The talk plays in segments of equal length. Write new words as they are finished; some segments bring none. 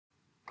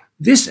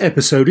This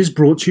episode is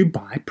brought to you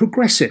by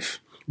Progressive,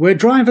 where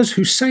drivers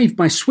who save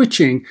by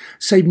switching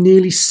save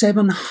nearly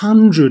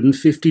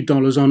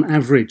 $750 on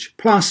average.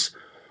 Plus,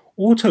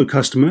 auto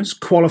customers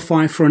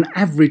qualify for an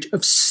average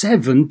of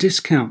 7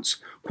 discounts.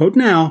 Quote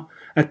now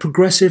at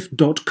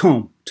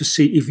progressive.com to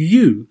see if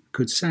you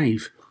could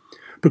save.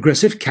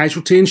 Progressive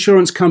Casualty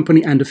Insurance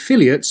Company and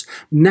affiliates,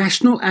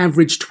 national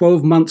average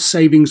 12-month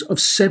savings of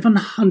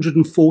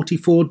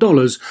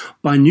 $744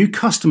 by new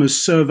customers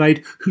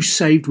surveyed who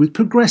saved with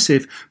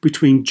Progressive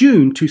between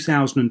June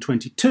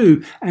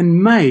 2022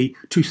 and May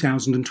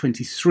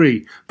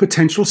 2023.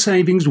 Potential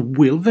savings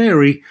will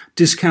vary.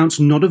 Discounts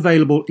not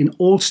available in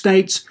all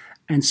states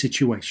and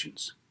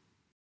situations.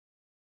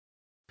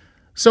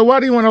 So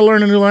why do you want to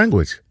learn a new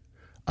language?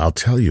 I'll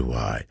tell you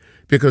why.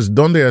 Because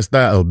 ¿Dónde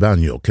está el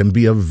baño? Can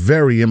be a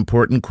very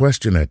important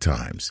question at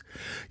times.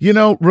 You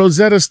know,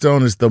 Rosetta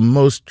Stone is the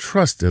most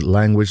trusted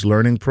language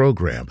learning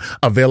program,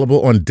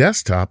 available on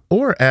desktop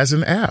or as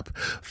an app.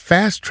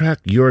 Fast-track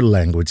your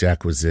language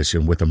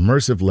acquisition with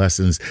immersive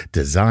lessons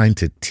designed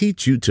to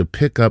teach you to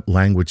pick up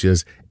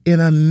languages in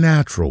a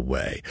natural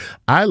way.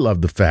 I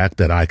love the fact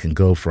that I can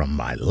go from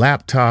my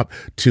laptop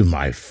to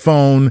my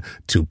phone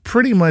to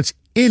pretty much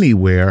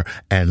anywhere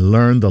and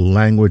learn the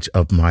language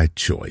of my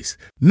choice.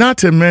 Not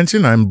to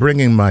mention, I'm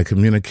bringing my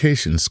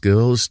communication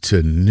skills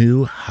to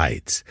new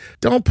heights.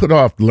 Don't put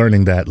off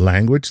learning that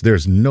language.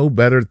 There's no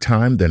better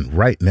time than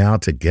right now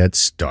to get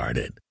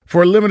started.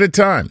 For a limited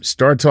time,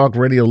 Star Talk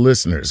Radio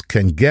listeners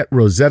can get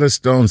Rosetta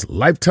Stone's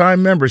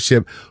lifetime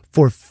membership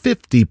for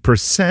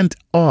 50%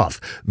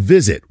 off.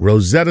 Visit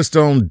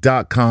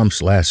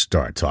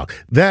rosettastone.com/StarTalk.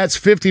 That's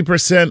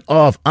 50%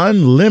 off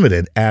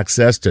unlimited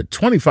access to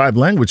 25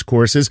 language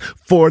courses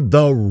for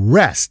the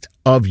rest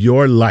of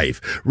your life.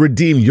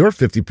 Redeem your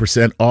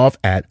 50% off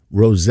at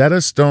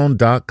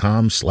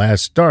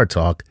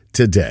rosettastone.com/StarTalk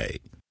today.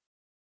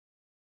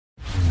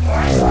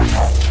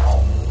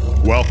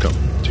 Welcome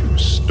to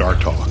Star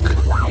Talk,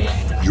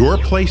 your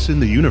place in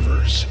the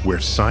universe where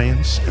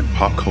science and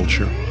pop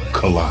culture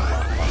collide.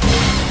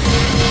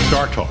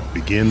 Star Talk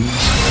begins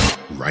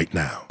right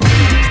now.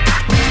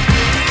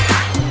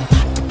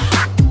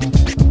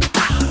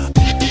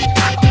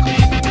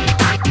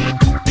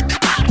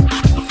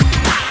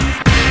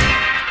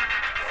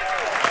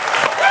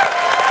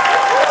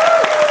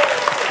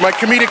 My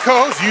comedic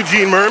co-host,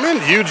 Eugene Merman.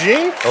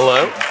 Eugene.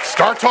 Hello.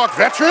 Star Talk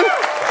veteran.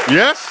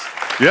 Yes.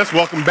 Yes,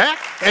 welcome back.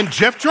 And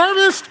Jeff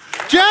Jarvis.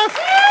 Jeff!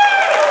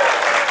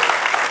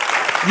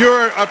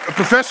 You're a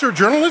professor of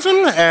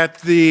journalism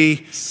at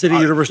the City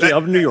University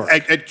of New York.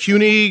 At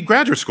CUNY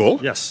Graduate School.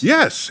 Yes.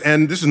 Yes,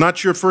 and this is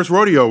not your first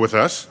rodeo with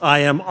us. I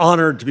am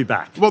honored to be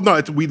back. Well,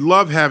 no, we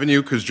love having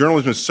you because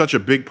journalism is such a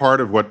big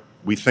part of what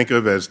we think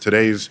of as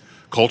today's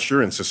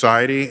culture and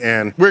society.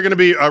 And we're going to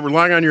be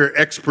relying on your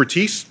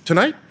expertise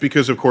tonight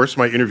because, of course,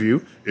 my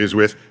interview is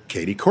with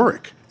Katie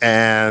Couric.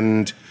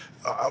 And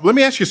let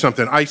me ask you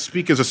something. I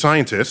speak as a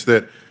scientist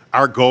that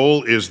our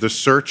goal is the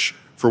search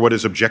for what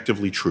is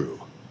objectively true.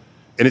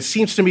 And it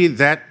seems to me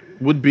that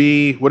would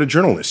be what a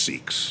journalist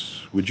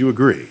seeks. Would you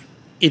agree?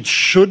 It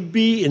should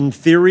be in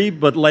theory,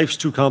 but life's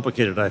too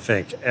complicated, I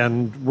think.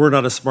 And we're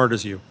not as smart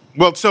as you.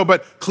 Well,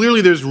 but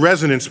clearly there's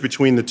resonance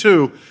between the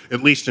two,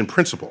 at least in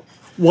principle.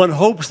 One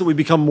hopes that we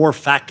become more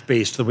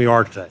fact-based than we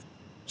are today.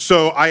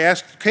 So I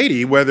asked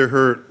Katie whether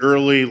her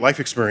early life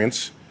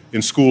experience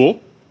in school,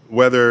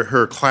 whether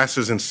her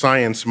classes in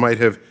science might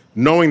have,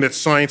 knowing that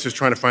science is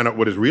trying to find out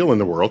what is real in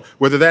the world,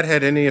 whether that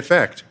had any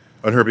effect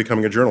on her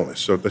becoming a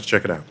journalist. So let's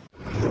check it out.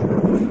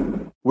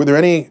 Were there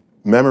any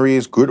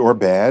memories, good or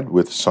bad,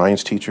 with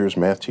science teachers,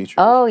 math teachers?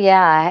 Oh,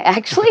 yeah. I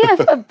actually have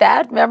a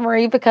bad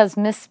memory because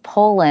Miss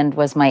Poland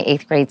was my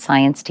 8th grade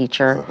science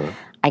teacher. Uh-huh.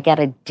 I got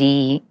a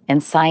D in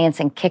science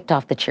and kicked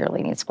off the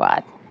cheerleading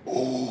squad.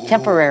 Ooh.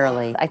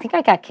 Temporarily. I think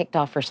I got kicked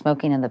off for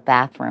smoking in the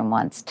bathroom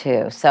once,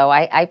 too. So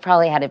I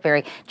probably had a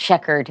very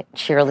checkered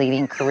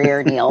cheerleading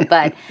career, Neil.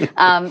 But,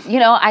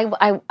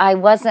 I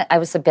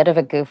was a bit of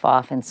a goof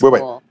off in school.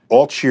 Wait.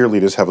 All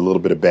cheerleaders have a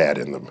little bit of bad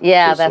in them.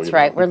 Yeah, that's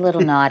right. We're a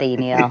little naughty,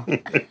 Neil.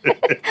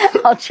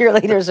 All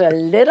cheerleaders are a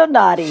little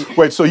naughty.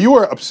 Wait, so you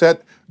were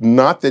upset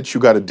not that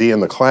you got a D in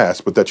the class,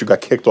 but that you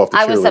got kicked off the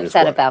cheerleading squad? I was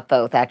upset about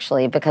both,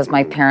 actually, because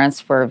my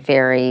parents were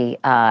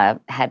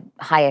had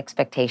high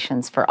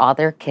expectations for all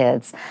their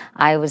kids.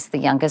 I was the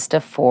youngest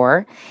of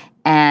 4.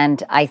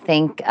 And I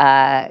think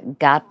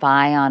got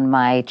by on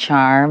my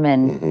charm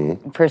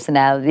and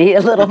personality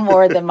a little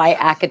more than my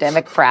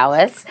academic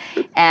prowess.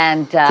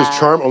 And because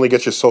charm only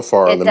gets you so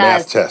far on the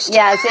math test.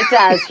 Yes, it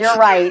does. You're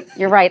right.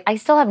 You're right. I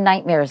still have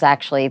nightmares,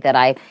 actually, that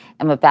I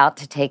am about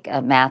to take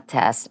a math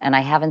test and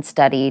I haven't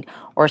studied,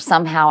 or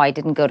somehow I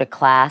didn't go to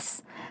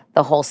class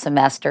the whole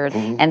semester,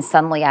 and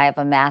suddenly I have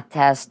a math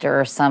test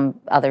or some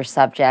other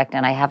subject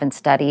and I haven't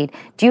studied.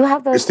 Do you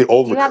have those? It's the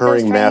old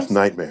recurring math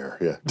nightmare,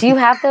 yeah. Do you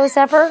have those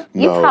ever?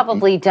 No, you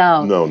probably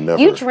don't. No,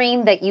 never. You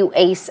dream that you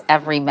ace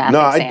every math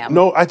exam.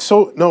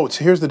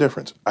 Here's the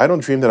difference. I don't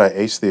dream that I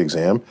ace the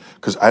exam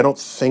because I don't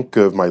think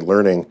of my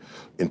learning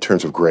in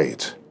terms of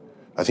grades.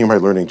 I think of my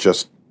learning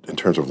just in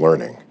terms of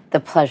learning. the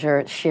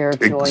pleasure, sheer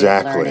joy of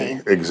Exactly.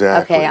 learning.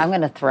 Exactly. Okay, I'm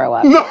going to throw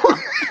up. No.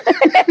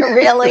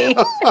 Really?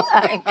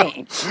 I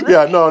mean,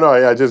 Yeah, no,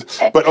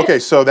 yeah, but okay,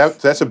 so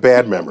that's a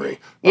bad memory.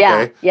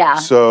 Okay? Yeah.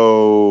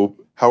 So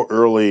how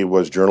early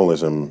was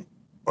journalism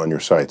on your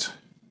sites?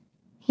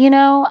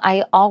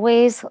 I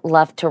always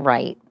loved to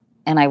write,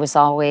 and I was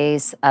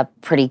always a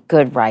pretty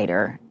good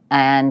writer.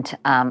 And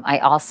I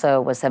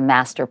also was a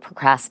master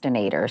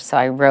procrastinator, so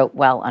I wrote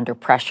well under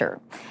pressure.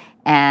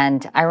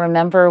 And I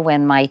remember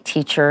when my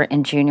teacher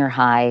in junior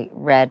high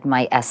read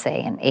my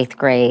essay in 8th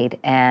grade,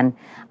 and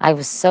I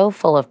was so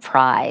full of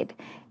pride.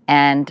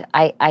 And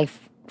I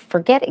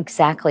forget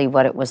exactly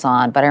what it was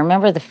on, but I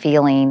remember the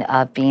feeling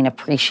of being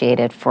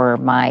appreciated for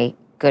my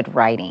good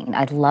writing.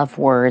 I love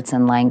words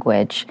and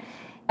language.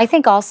 I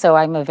think also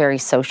I'm a very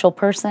social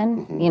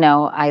person.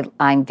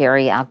 I'm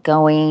very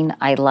outgoing.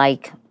 I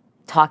like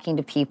talking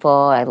to people.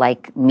 I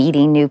like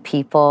meeting new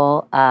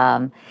people.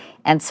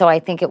 And so I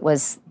think it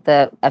was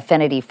the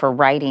affinity for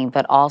writing,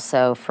 but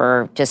also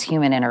for just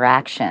human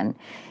interaction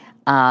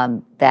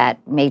that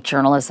made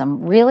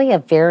journalism really a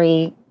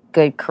very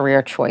good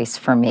career choice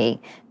for me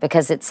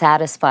because it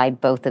satisfied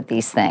both of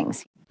these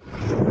things.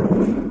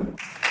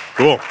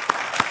 Cool.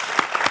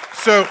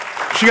 So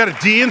she got a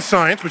D in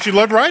science, but she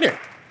loved writing.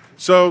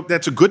 So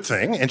that's a good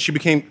thing. And she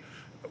became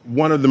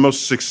one of the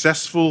most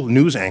successful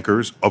news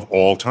anchors of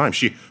all time.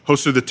 She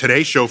hosted the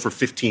Today Show for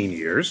 15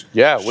 years.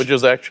 Yeah, which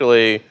is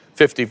actually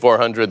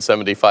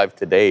 5,475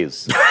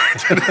 todays.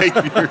 Today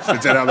years.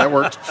 Is that how that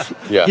works?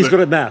 Yeah. He's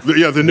good at math.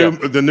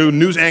 The new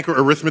news anchor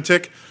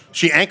arithmetic.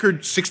 She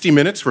anchored 60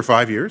 Minutes for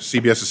 5 years,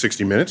 CBS's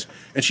 60 Minutes,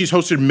 and she's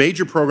hosted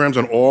major programs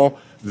on all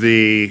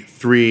the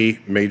 3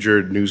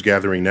 major news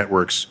gathering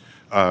networks,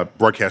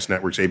 broadcast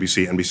networks,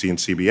 ABC, NBC, and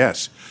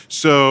CBS.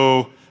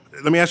 So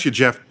let me ask you,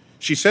 Jeff,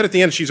 she said at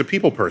the end she's a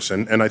people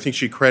person, and I think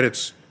she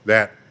credits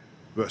that,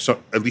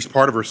 so at least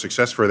part of her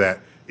success for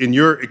that. In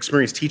your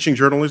experience teaching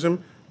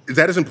journalism, is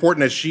that as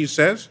important as she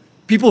says?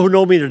 People who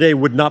know me today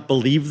would not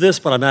believe this,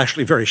 but I'm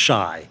actually very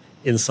shy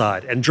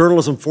inside. And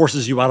journalism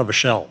forces you out of a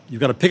shell. You've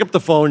got to pick up the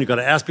phone. You've got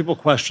to ask people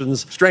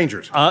questions.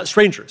 Strangers.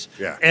 Strangers.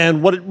 Yeah.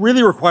 And what it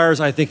really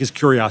requires, I think, is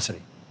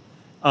curiosity.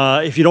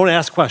 If you don't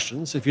ask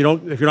questions, if you're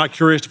not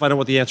curious to find out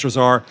what the answers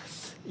are,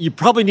 you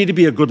probably need to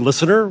be a good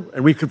listener.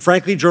 And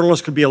frankly,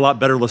 journalists could be a lot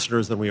better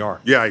listeners than we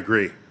are. Yeah, I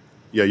agree.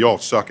 Yeah, you all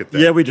suck at that.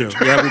 Yeah, we do.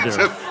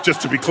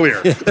 Just to be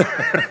clear.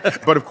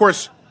 But of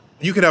course,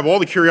 you could have all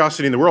the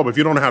curiosity in the world, but if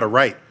you don't know how to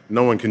write,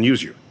 no one can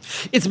use you.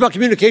 It's about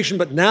communication,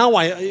 but now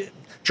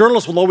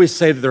journalists will always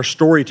say that they're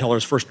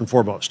storytellers first and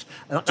foremost.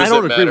 And I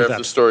don't agree with that. Does it matter if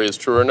the story is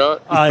true or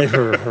not?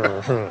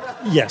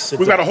 Yes,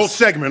 We've got a whole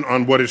segment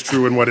on what is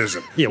true and what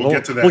isn't. Yeah, we'll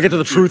get to that. We'll get to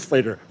the truth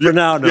later. For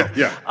now, no.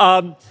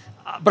 Yeah.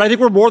 But I think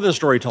we're more than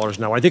storytellers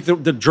now. I think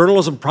that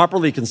journalism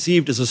properly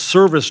conceived is a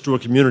service to a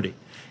community.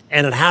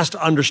 And it has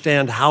to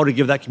understand how to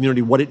give that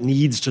community what it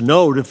needs to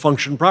know to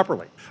function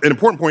properly. An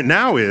important point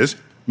now is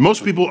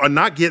most people are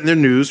not getting their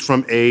news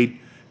from a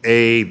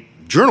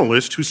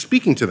journalist who's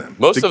speaking to them.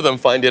 Most of them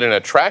find it in a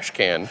trash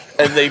can,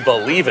 and they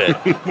believe it.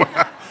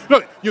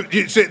 Look,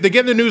 they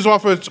get their news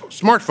off a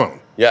smartphone.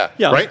 Yeah.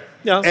 Right?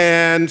 Yeah.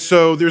 And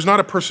so there's not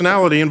a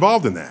personality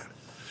involved in that.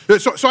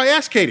 So I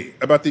asked Katie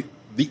about the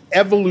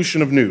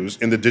evolution of news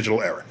in the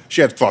digital era.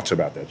 She had thoughts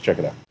about that. Check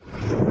it out.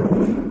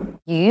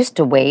 You used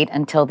to wait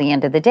until the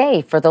end of the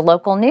day for the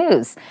local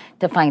news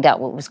to find out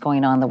what was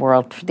going on in the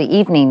world, the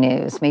evening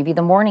news, maybe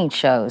the morning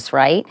shows,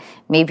 right?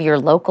 Maybe your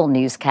local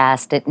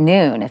newscast at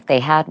noon if they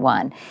had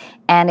one.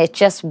 And it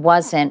just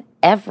wasn't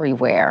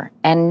everywhere.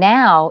 And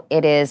now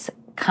it is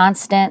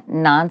constant,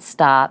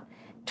 nonstop,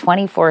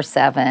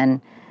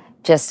 24/7,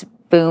 just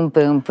boom,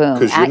 boom,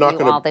 boom at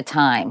you all the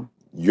time.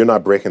 You're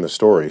not breaking the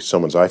story.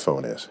 Someone's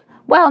iPhone is.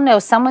 Well, no,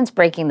 someone's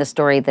breaking the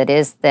story that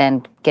is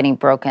then getting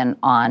broken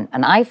on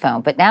an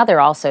iPhone. But now there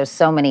are also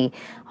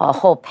a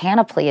whole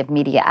panoply of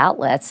media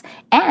outlets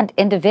and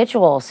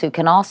individuals who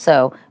can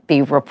also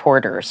be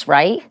reporters,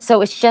 right?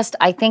 So it's just,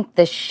 I think,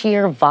 the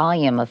sheer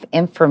volume of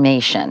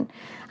information.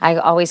 I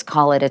always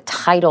call it a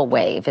tidal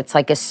wave. It's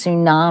like a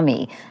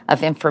tsunami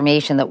of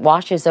information that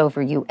washes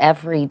over you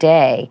every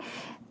day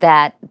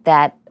that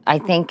I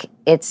think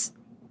it's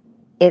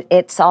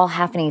all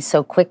happening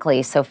so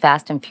quickly, so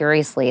fast and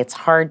furiously. It's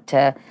hard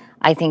to,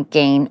 I think,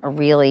 gain a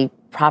really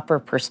proper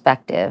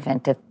perspective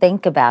and to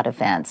think about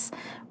events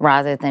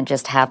rather than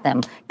just have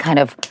them kind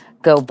of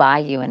go by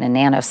you in a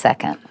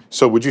nanosecond.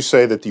 So would you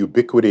say that the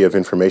ubiquity of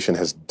information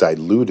has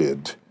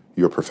diluted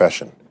your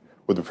profession?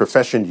 Or the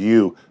profession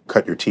you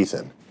cut your teeth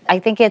in? I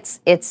think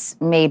it's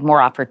made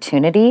more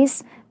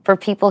opportunities for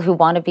people who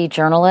want to be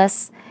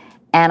journalists,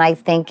 and I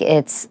think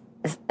it's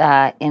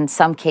in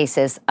some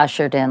cases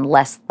ushered in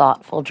less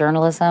thoughtful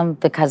journalism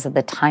because of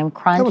the time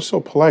crunch. That was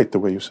so polite the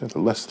way you said it,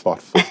 less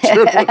thoughtful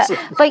journalism.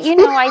 But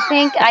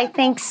I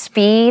think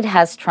speed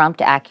has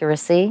trumped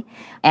accuracy,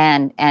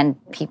 and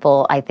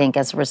people, I think,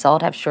 as a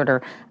result, have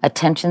shorter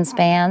attention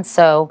spans.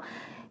 So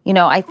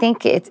I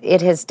think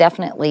it has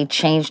definitely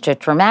changed it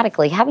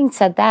dramatically. Having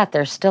said that,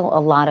 there's still a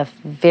lot of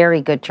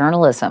very good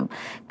journalism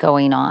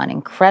going on,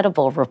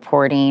 incredible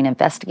reporting,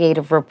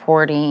 investigative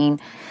reporting.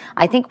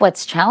 I think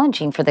what's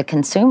challenging for the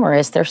consumer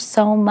is there's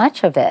so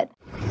much of it.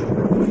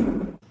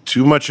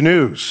 Too much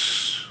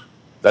news.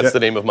 That's the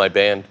name of my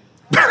band.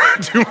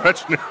 Too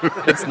much news.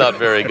 It's not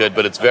very good,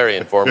 but it's very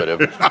informative.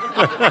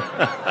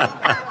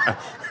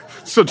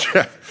 So,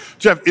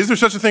 Jeff, is there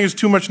such a thing as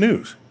too much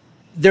news?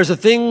 There's a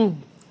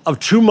thing of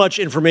too much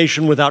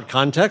information without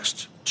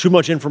context, too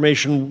much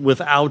information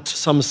without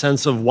some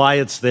sense of why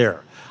it's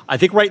there. I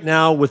think right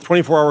now with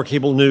 24-hour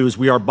cable news,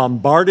 we are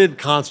bombarded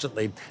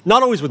constantly,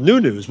 not always with new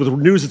news, with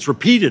news that's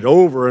repeated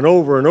over and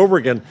over and over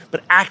again,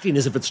 but acting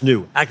as if it's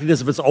new, acting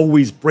as if it's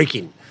always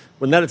breaking,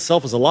 when that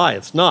itself is a lie.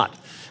 It's not.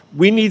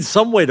 We need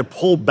some way to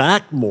pull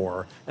back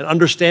more and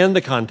understand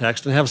the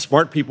context and have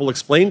smart people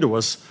explain to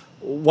us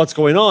what's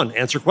going on,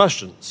 answer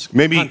questions.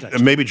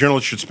 Maybe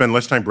journalists should spend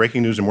less time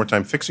breaking news and more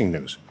time fixing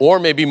news. Or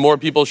maybe more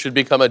people should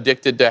become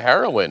addicted to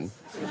heroin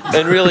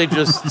and really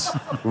just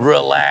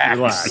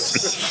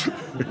relax.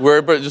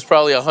 We're just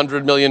probably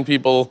 100 million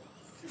people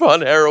on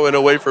heroin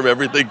away from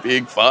everything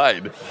being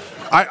fine.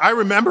 I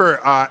remember,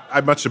 I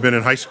must have been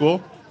in high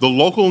school, the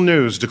local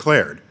news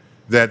declared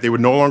that there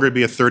would no longer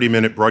be a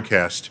 30-minute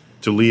broadcast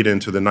to lead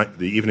into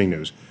the evening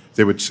news.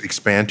 They would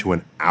expand to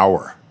an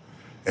hour.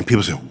 And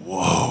people said,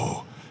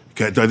 whoa,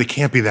 there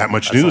can't be that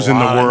much news in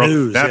the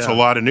world. That's a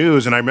lot of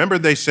news. And I remember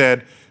they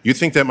said, you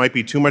think that might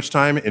be too much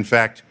time? In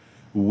fact,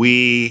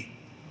 we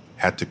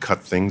had to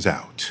cut things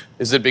out.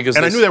 Is it because?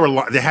 And I knew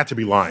they had to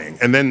be lying.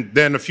 And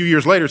then a few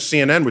years later,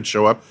 CNN would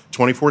show up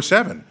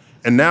 24/7.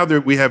 And now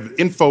we have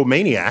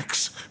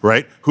infomaniacs,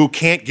 right, who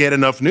can't get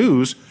enough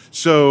news.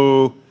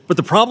 So. But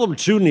the problem,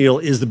 too, Neil,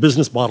 is the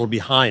business model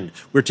behind.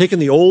 We're taking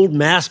the old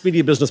mass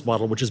media business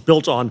model, which is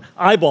built on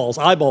eyeballs,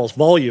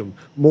 volume,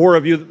 more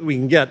of you that we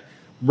can get,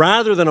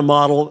 rather than a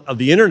model of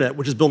the internet,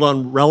 which is built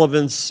on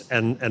relevance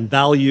and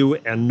value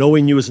and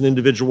knowing you as an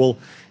individual.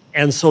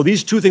 And so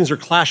these two things are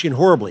clashing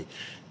horribly.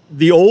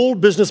 The old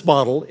business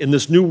model in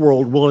this new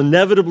world will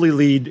inevitably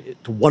lead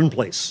to one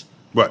place.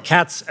 What?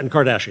 Cats and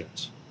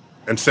Kardashians.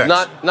 And sex.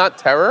 Not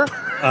terror?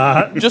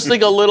 Just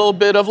like a little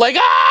bit of like,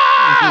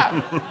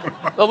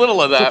 ah! A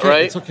little of that,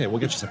 right? It's okay. We'll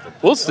get you something.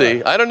 We'll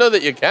see. I don't know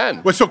that you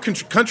can. Well, so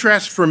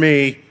contrast for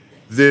me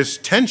this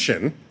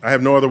tension, I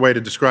have no other way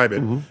to describe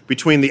it,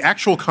 between the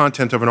actual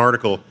content of an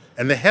article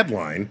and the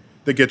headline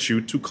that gets you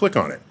to click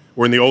on it,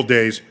 or in the old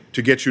days,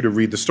 to get you to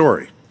read the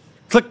story.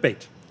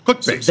 Clickbait.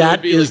 Clickbait. So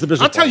that is the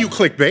business. I'll tell you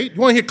clickbait.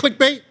 You want to hear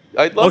clickbait?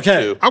 I'd love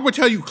to. I will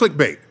tell you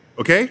clickbait,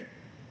 okay?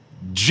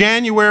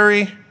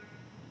 January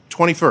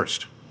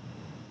 21st,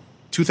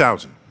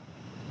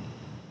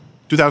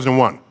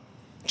 2001.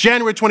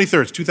 January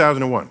 23rd,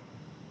 2001.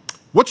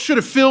 What should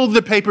have filled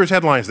the paper's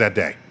headlines that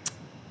day?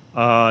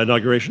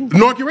 Inauguration?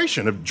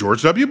 Inauguration of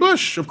George W.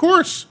 Bush, of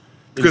course.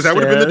 Because that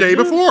would have been the day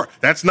before.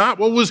 That's not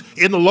what was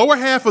in the lower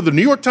half of the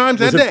New York Times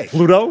that day.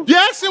 Pluto?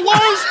 Yes, it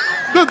was.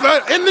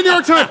 In the New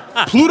York Times.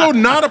 Pluto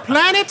not a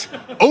planet?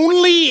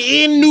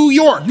 Only in New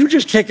York. You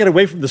just can't get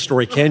away from the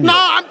story, can you? No,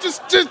 I'm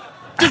just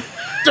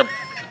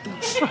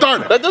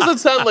started. That doesn't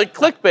sound like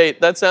clickbait.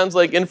 That sounds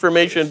like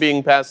information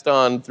being passed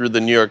on through the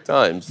New York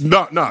Times.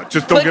 No,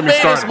 just don't get me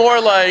started. Clickbait is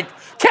more like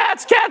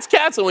cats.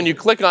 And when you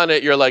click on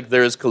it, you're like,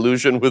 there is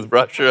collusion with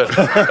Russia.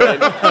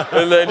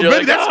 and then you're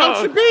maybe that's how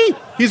it should be.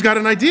 He's got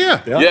an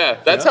idea. Yeah,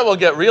 that's how we'll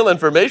get real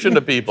information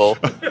to people.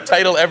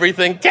 Title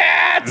everything,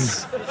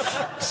 cats!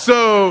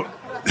 So...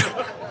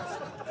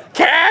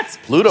 Cats!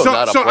 Pluto,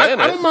 not a planet.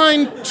 I don't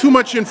mind too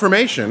much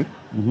information,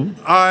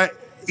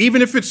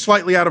 even if it's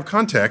slightly out of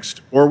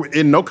context or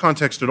in no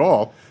context at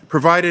all,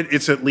 provided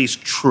it's at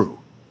least true.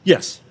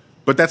 Yes.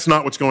 But that's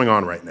not what's going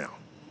on right now.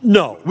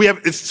 No.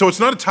 So it's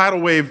not a tidal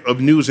wave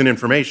of news and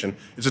information.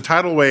 It's a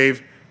tidal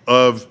wave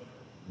of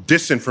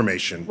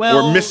disinformation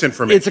or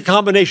misinformation. It's a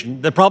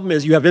combination. The problem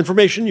is you have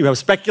information, you have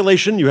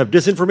speculation, you have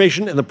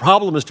disinformation, and the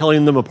problem is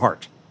telling them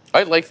apart.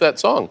 I like that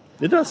song.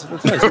 It does.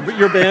 It's nice.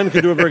 Your band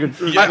could do a very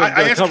good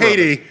I asked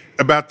Katie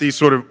about these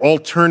sort of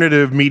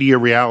alternative media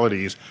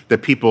realities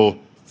that people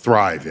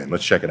thrive in.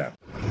 Let's check it out.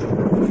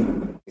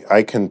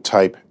 I can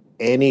type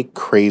any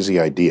crazy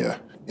idea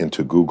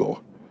into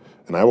Google,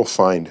 and I will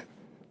find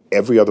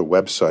every other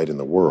website in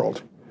the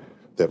world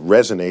that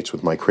resonates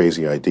with my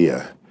crazy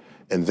idea.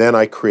 And then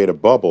I create a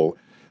bubble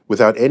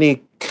without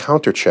any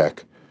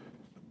countercheck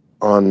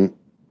on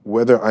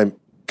whether I'm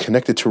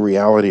connected to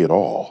reality at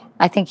all.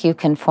 I think you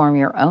can form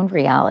your own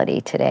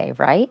reality today,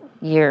 right?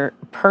 Your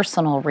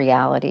personal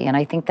reality. And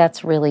I think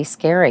that's really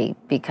scary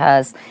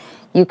because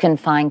you can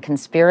find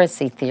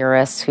conspiracy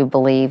theorists who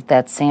believe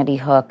that Sandy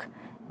Hook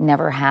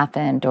never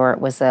happened or it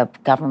was a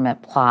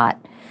government plot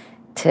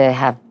to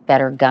have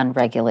better gun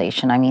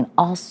regulation. I mean,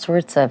 all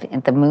sorts of,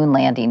 the moon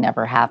landing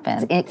never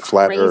happened. It's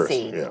Flat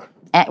crazy. Earth,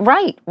 yeah.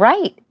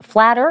 Right.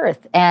 Flat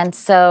Earth. And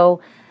so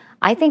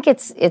I think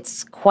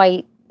it's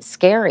quite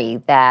scary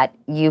that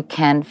you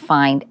can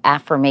find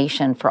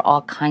affirmation for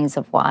all kinds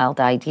of wild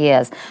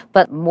ideas.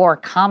 But more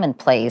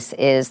commonplace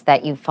is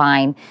that you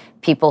find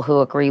people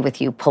who agree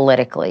with you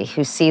politically,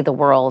 who see the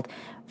world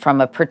from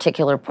a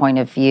particular point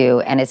of view,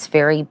 and it's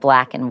very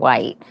black and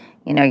white.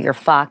 You know, your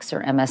Fox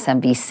or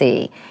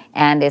MSNBC.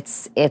 And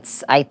it's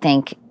I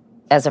think,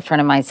 as a friend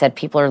of mine said,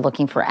 people are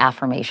looking for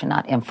affirmation,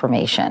 not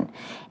information.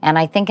 And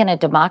I think in a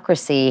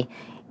democracy,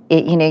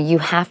 you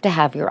have to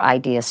have your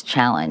ideas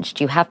challenged.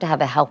 You have to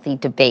have a healthy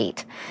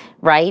debate,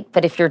 right?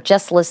 But if you're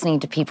just listening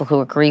to people who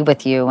agree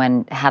with you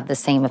and have the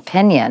same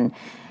opinion,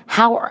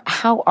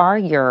 how are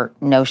your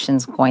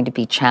notions going to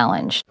be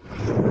challenged?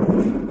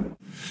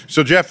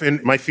 So, Jeff,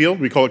 in my field,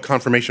 we call it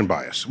confirmation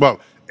bias.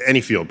 Well,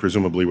 any field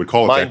presumably would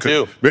call it Mine that.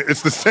 too. But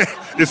it's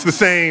the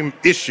same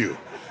issue,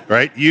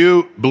 right?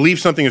 You believe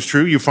something is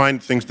true, you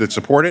find things that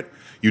support it,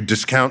 you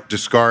discount,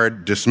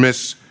 discard,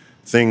 dismiss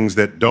things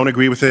that don't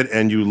agree with it,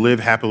 and you live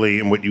happily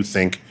in what you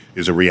think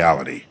is a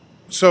reality.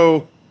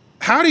 So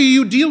how do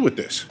you deal with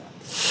this?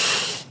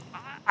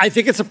 I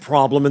think it's a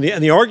problem, and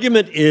the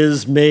argument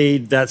is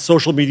made that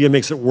social media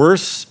makes it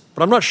worse,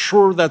 but I'm not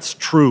sure that's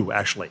true,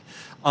 actually.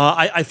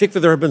 I think that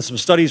there have been some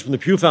studies from the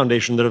Pew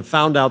Foundation that have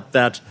found out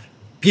that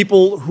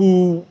people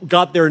who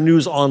got their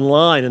news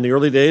online in the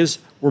early days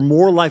were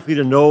more likely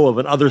to know of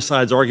an other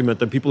side's argument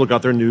than people who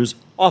got their news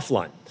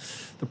offline.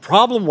 The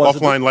problem was...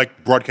 Offline,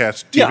 like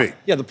broadcast TV.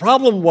 Yeah, the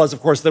problem was, of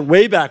course, that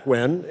way back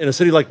when, in a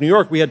city like New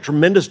York, we had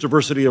tremendous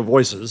diversity of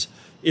voices,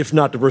 if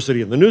not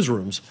diversity in the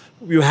newsrooms.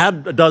 You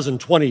had a dozen,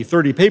 20,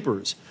 30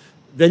 papers.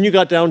 Then you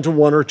got down to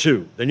one or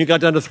two. Then you got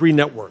down to 3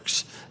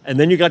 networks. And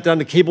then you got down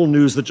to cable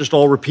news that just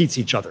all repeats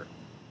each other.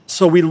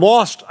 So we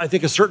lost, I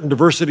think, a certain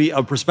diversity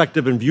of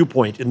perspective and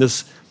viewpoint in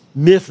this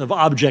myth of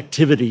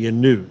objectivity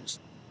in news.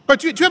 But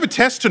do you have a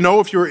test to know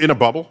if you're in a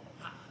bubble?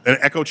 An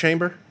echo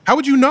chamber? How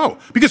would you know?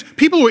 Because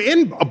people who are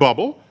in a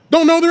bubble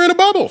don't know they're in a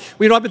bubble.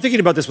 Well, I've been thinking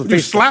about this with You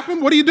Facebook. slap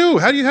them? What do you do?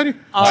 How do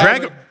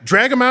you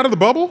drag them out of the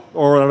bubble?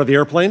 Or out of the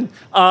airplane.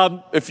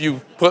 If you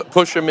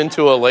push them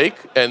into a lake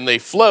and they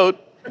float,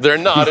 they're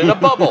not in a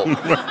bubble.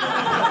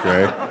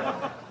 Okay.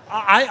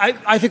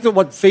 I think that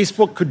what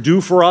Facebook could do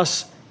for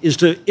us is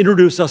to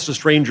introduce us to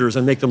strangers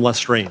and make them less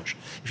strange.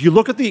 If you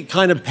look at the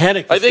kind of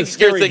panic I think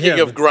you're thinking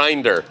of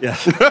Grindr. Yeah.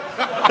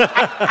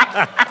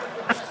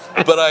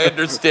 But I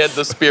understand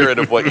the spirit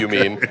of what you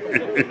mean.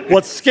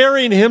 What's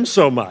scaring him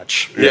so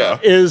much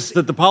is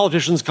that the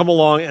politicians come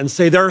along and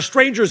say, there are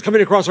strangers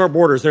coming across our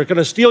borders. They're going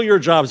to steal your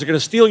jobs. They're going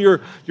to steal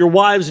your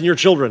wives and your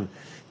children.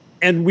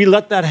 And we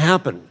let that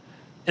happen.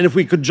 And if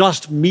we could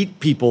just meet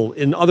people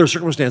in other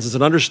circumstances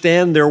and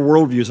understand their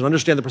worldviews and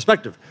understand the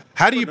perspective.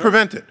 How do you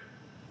prevent it?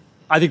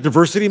 I think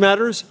diversity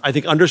matters. I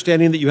think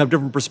understanding that you have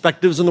different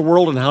perspectives in the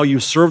world and how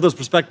you serve those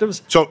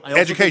perspectives. So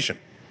education.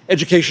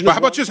 Education. But how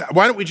about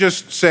why don't we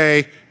just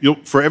say,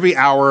 for every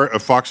hour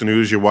of Fox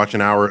News, you watch an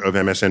hour of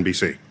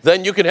MSNBC?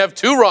 Then you can have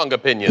 2 wrong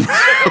opinions.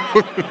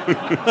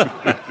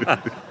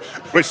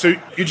 Wait, so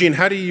Eugene,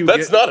 how do you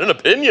That's not an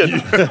opinion.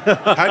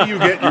 How do you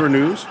get your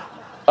news?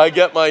 I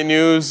get my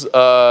news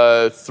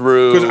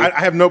through... Because I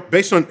have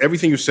based on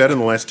everything you said in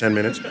the last 10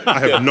 minutes, I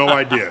have no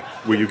idea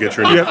where you get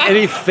your news. Do you have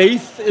any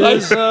faith in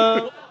this?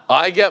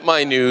 I get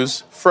my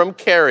news from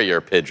carrier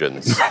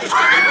pigeons.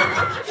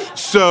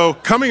 So,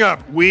 coming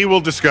up, we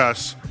will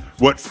discuss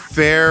what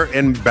fair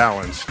and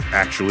balanced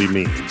actually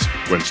means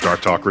when Star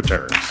Talk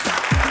returns.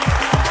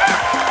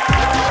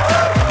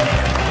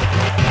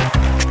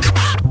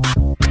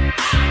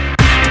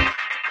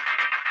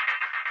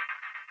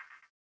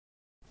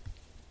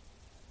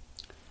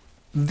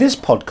 This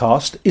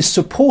podcast is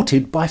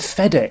supported by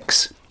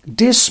FedEx.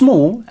 Dear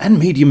small and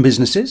medium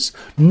businesses,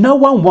 no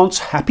one wants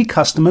happy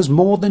customers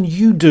more than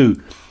you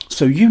do.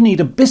 So you need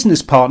a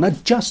business partner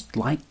just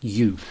like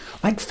you,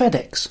 like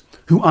FedEx,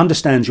 who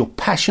understands your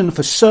passion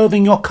for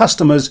serving your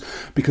customers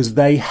because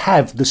they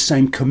have the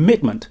same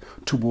commitment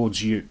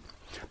towards you.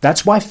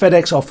 That's why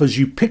FedEx offers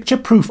you picture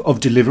proof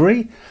of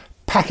delivery,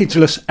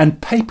 packageless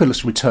and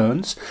paperless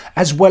returns,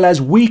 as well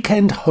as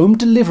weekend home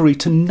delivery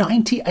to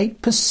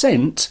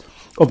 98%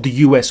 of the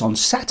US on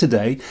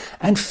Saturday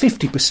and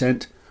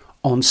 50%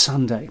 on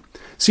Sunday.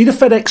 See the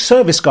FedEx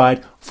service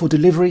guide for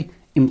delivery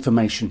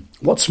information.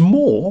 What's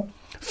more,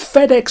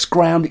 FedEx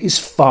Ground is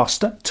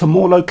faster to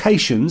more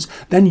locations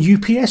than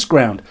UPS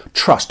Ground.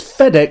 Trust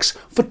FedEx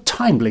for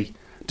timely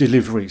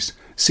deliveries.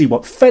 See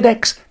what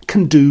FedEx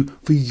can do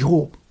for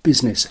your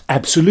business.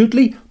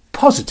 Absolutely,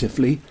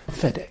 positively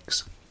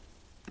FedEx.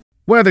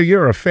 Whether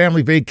you're a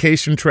family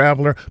vacation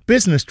traveler,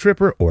 business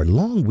tripper, or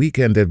long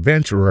weekend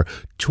adventurer,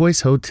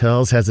 Choice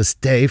Hotels has a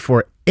stay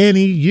for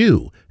any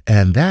you.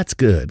 And that's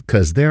good,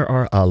 because there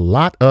are a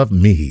lot of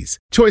me's.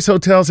 Choice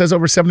Hotels has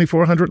over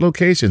 7,400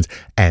 locations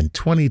and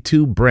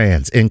 22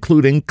 brands,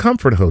 including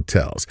Comfort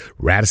Hotels,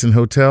 Radisson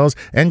Hotels,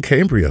 and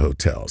Cambria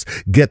Hotels.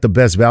 Get the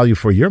best value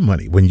for your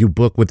money when you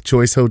book with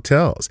Choice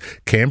Hotels.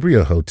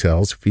 Cambria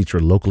Hotels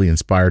feature locally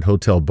inspired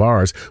hotel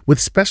bars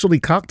with specialty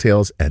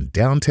cocktails and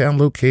downtown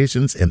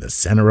locations in the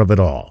center of it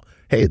all.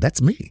 Hey,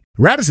 that's me.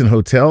 Radisson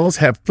Hotels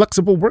have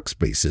flexible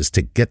workspaces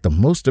to get the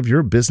most of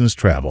your business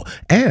travel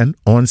and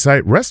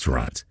on-site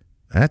restaurants.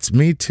 That's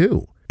me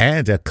too.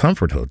 And at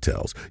Comfort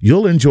Hotels,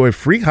 you'll enjoy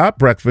free hot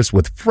breakfast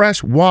with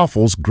fresh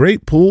waffles,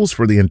 great pools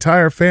for the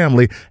entire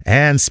family,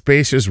 and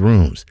spacious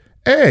rooms.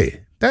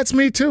 Hey, that's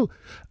me too.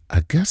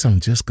 I guess I'm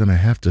just going to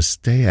have to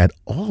stay at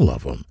all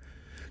of them.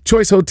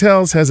 Choice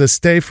Hotels has a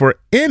stay for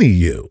any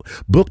you.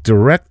 Book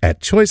direct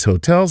at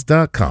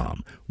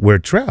choicehotels.com, where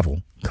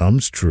travel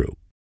comes true.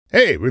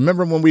 Hey,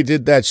 remember when we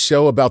did that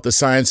show about the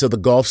science of the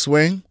golf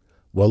swing?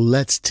 Well,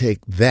 let's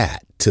take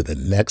that to the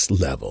next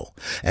level.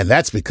 And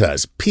that's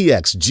because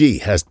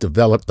PXG has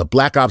developed the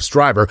Black Ops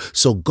driver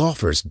so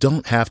golfers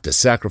don't have to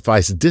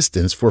sacrifice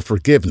distance for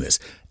forgiveness.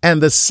 And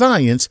the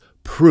science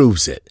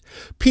proves it.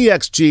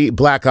 PXG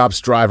Black Ops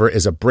driver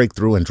is a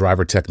breakthrough in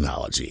driver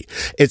technology.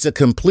 It's a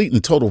complete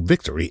and total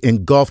victory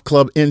in golf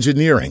club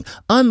engineering,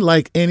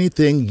 unlike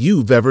anything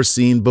you've ever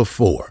seen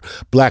before.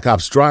 Black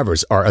Ops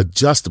drivers are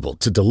adjustable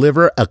to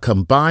deliver a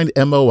combined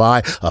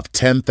MOI of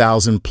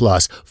 10,000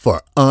 plus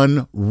for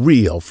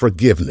unreal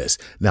forgiveness.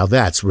 Now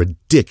that's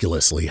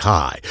ridiculously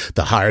high.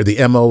 The higher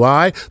the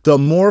MOI, the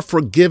more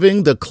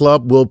forgiving the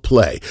club will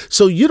play.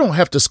 So you don't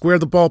have to square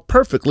the ball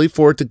perfectly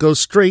for it to go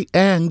straight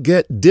and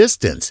get distance.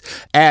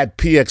 Add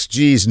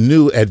PXG's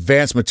new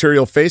advanced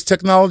material face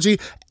technology,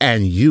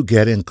 and you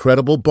get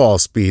incredible ball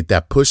speed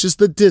that pushes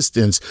the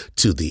distance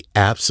to the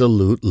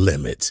absolute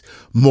limits.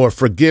 More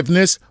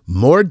forgiveness,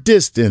 more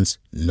distance,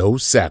 no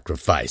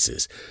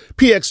sacrifices.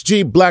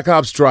 PXG Black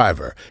Ops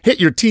driver. Hit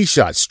your tee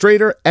shot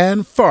straighter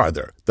and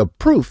farther. The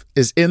proof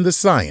is in the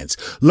science.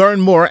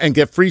 Learn more and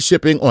get free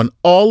shipping on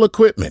all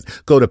equipment.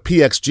 Go to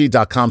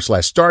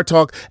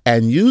pxg.com/StarTalk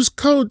and use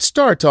code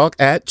StarTalk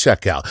at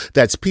checkout.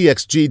 That's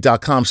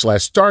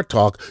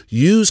pxg.com/StarTalk.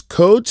 Use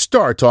code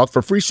StarTalk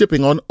for free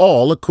shipping on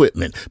all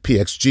equipment.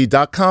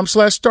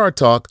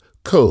 pxg.com/StarTalk,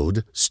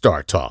 code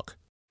StarTalk.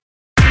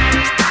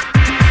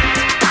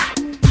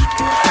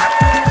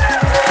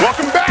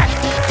 Welcome back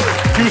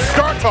to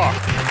Star Talk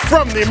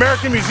from the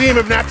American Museum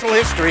of Natural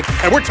History,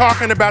 and we're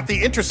talking about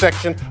the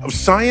intersection of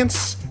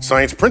science,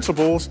 science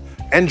principles,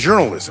 and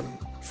journalism,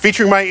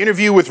 featuring my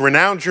interview with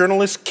renowned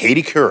journalist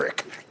Katie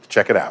Couric.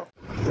 Check it out.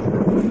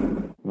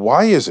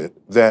 Why is it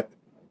that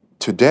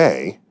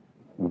today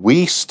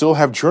we still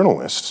have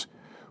journalists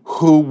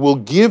who will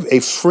give a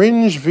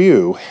fringe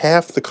view,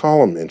 half the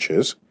column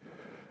inches,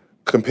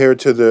 compared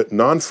to the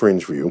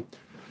non-fringe view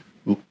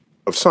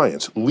of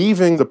science,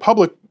 leaving the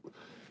public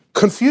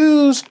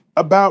confused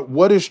about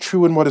what is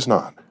true and what is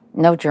not?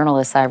 No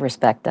journalist I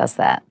respect does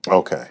that.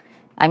 Okay.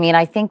 I mean,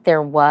 I think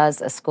there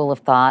was a school of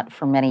thought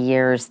for many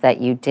years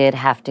that you did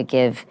have to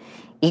give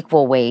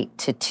equal weight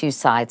to two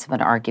sides of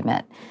an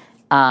argument.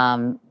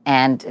 And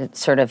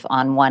sort of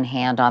on one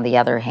hand, on the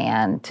other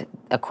hand,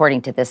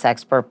 according to this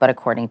expert, but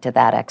according to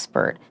that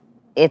expert.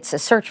 It's a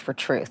search for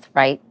truth,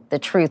 right? The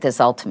truth is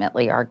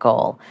ultimately our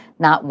goal,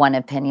 not one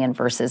opinion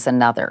versus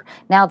another.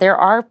 Now, there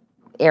are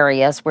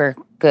areas where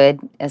good,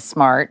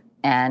 smart,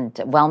 and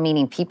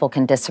well-meaning people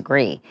can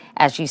disagree.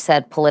 As you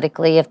said,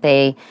 politically, if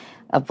they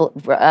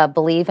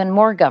believe in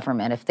more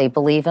government, if they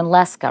believe in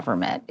less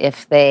government,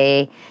 if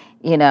they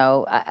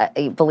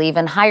believe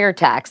in higher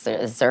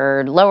taxes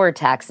or lower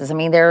taxes. I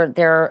mean, there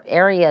are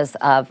areas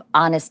of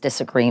honest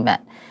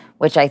disagreement,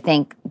 which I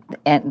think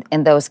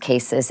in those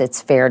cases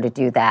it's fair to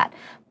do that.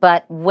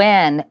 But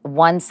when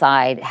one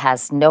side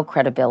has no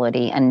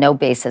credibility and no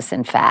basis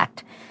in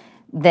fact,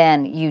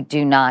 then you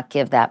do not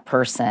give that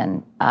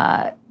person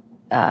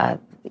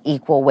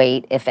equal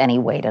weight, if any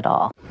weight at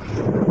all.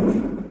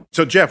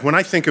 So, Jeff, when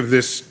I think of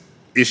this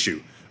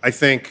issue, I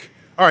think,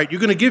 all right,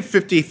 you're going to give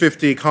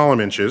 50-50 column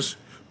inches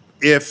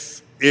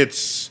if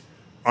it's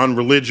on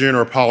religion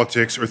or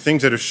politics or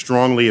things that are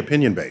strongly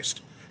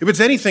opinion-based. If it's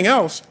anything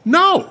else,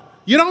 no,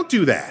 you don't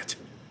do that.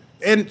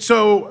 And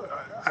so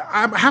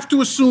I have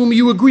to assume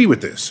you agree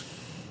with this.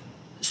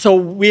 So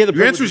we have the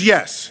Your answer is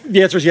yes.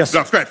 The answer is yes.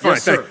 No, fine,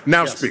 yes, thank you.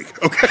 Now yes.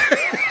 speak. Okay.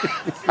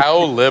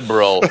 How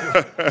liberal.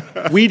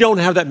 We don't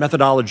have that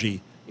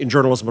methodology in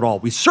journalism at all.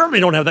 We certainly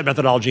don't have that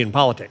methodology in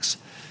politics.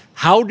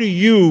 How do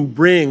you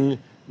bring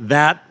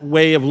that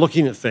way of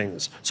looking at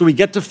things so we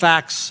get to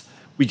facts,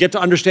 we get to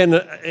understand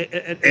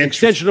an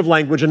extension of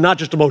language and not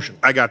just emotion?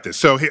 I got this.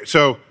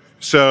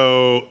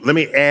 So let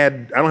me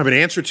add, I don't have an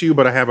answer to you,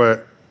 but I have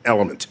an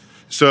element.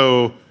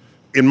 So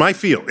in my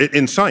field,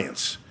 in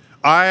science,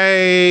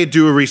 I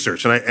do a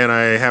research and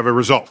I have a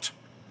result.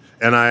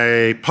 And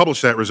I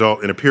publish that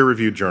result in a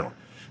peer-reviewed journal.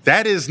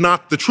 That is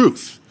not the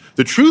truth.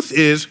 The truth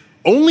is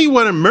only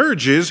what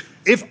emerges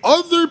if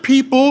other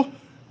people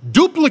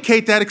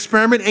duplicate that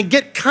experiment and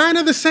get kind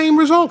of the same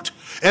result.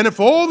 And if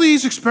all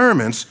these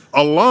experiments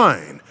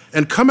align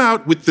and come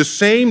out with the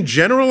same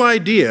general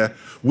idea,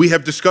 we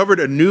have discovered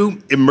a new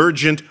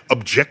emergent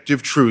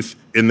objective truth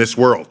in this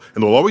world.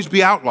 And there'll always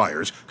be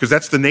outliers because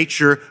that's the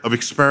nature of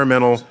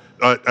experimental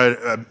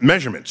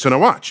measurement. So now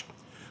watch.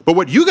 But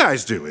what you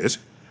guys do is,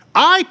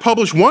 I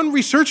publish one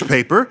research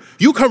paper,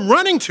 you come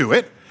running to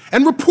it,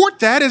 and report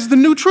that as the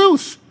new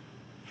truth.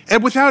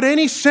 And without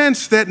any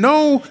sense that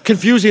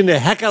confusing the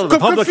heck out of the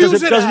public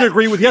because it doesn't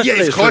agree with yesterday's.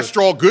 Yeah, is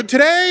cholesterol good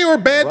today or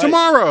bad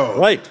tomorrow?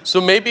 Right.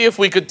 So maybe if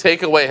we could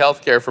take away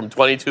healthcare from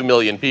 22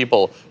 million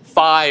people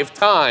 5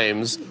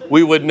 times,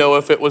 we would know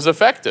if it was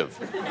effective.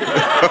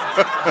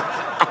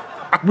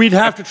 We'd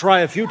have to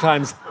try a few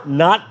times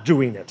not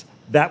doing it.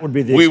 That would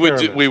be the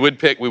experiment.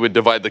 We would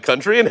divide the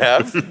country in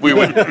half. We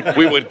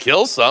would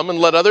kill some and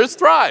let others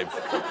thrive.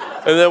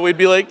 And then we'd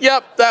be like,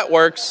 yep, that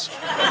works.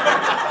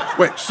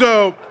 Wait,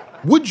 so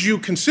would you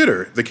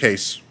consider the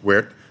case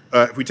where,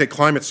 if we take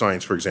climate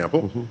science, for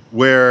example,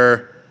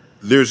 where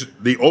there's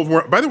the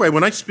overall... By the way,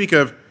 when I speak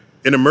of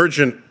an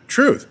emergent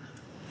truth,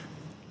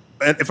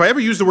 and if I ever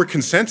use the word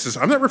consensus,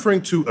 I'm not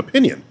referring to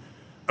opinion.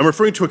 I'm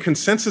referring to a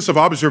consensus of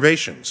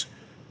observations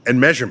and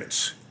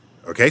measurements.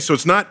 Okay, so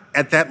it's not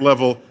at that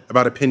level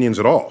about opinions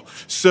at all.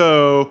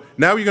 So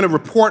now you're going to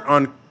report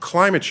on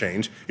climate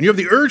change, and you have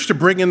the urge to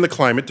bring in the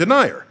climate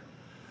denier.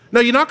 Now,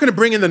 you're not going to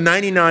bring in the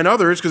 99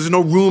 others because there's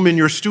no room in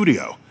your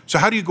studio. So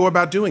how do you go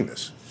about doing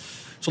this?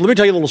 So let me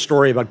tell you a little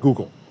story about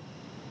Google.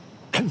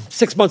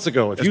 6 months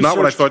ago, it's not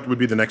what I thought would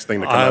be the next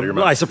thing to come out of your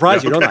mouth. I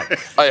surprised you, don't I?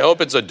 I hope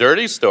it's a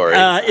dirty story.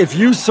 If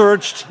you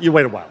searched, you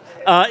wait a while.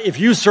 If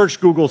you searched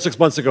Google 6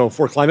 months ago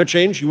for climate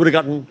change, you would have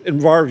gotten,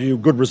 in our view,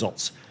 good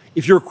results.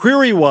 If your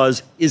query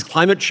was, is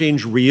climate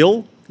change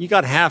real? You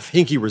got half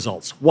hinky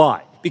results.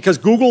 Why? Because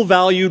Google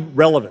valued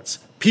relevance.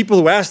 People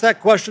who asked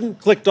that question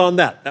clicked on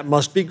that. That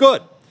must be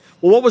good.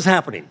 Well, what was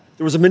happening?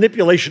 There was a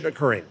manipulation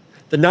occurring.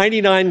 The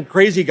 99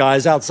 crazy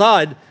guys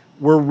outside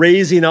were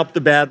raising up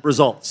the bad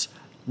results.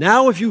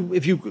 Now, if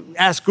you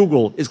ask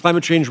Google, is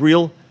climate change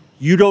real?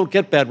 You don't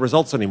get bad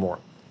results anymore.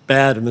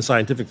 Bad in the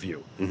scientific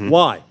view.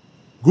 Why?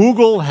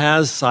 Google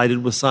has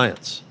sided with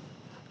science.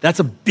 That's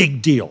a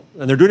big deal.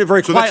 And they're doing it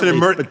very quietly,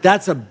 but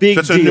that's a big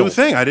deal. That's a new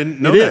thing. I didn't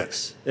know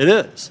that. It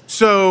is.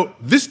 So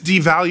this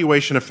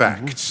devaluation of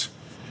facts,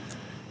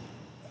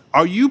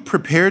 are you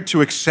prepared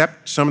to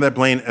accept some of that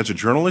blame as a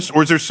journalist?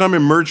 Or is there some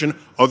emergent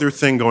other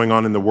thing going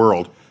on in the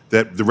world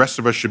that the rest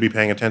of us should be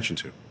paying attention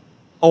to?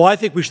 Oh, I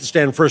think we should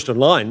stand first in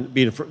line,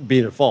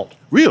 being at fault.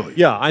 Really?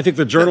 Yeah, I think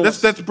the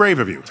journalists... That's brave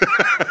of you.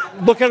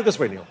 Look at it this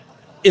way, Neil.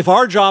 If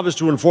our job is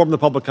to inform the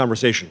public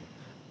conversation,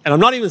 and I'm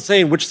not even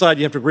saying which side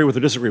you have to agree with or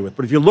disagree with,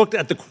 but if you looked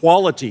at the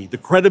quality, the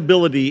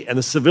credibility, and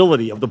the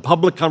civility of the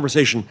public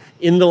conversation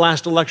in the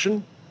last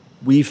election,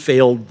 we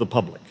failed the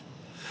public.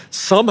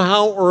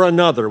 Somehow or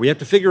another, we have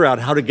to figure out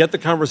how to get the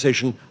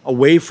conversation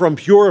away from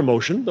pure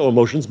emotion, though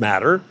emotions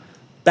matter,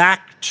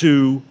 back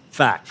to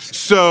facts.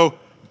 So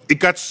it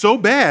got so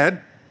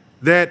bad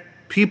that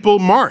people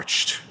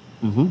marched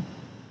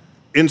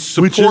in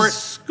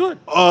support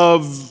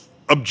of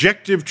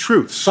objective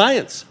truths.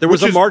 Science. There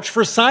was a march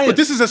for science. But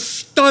this is a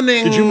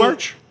stunning... Did you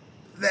march?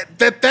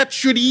 That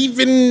should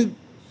even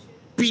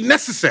be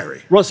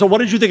necessary. Well, so what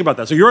did you think about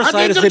that? So you're a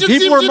scientist, and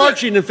people are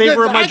marching in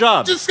favor of my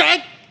job.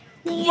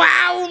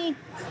 Wow.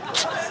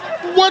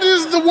 What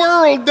is the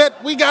world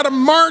that we got to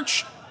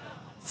march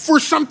for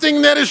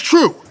something that is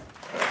true?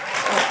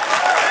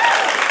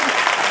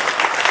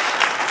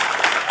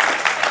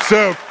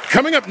 So,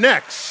 coming up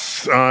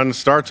next on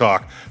Star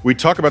Talk, we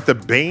talk about the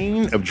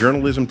bane of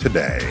journalism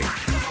today.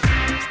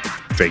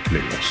 Fake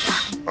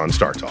news on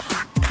Star Talk.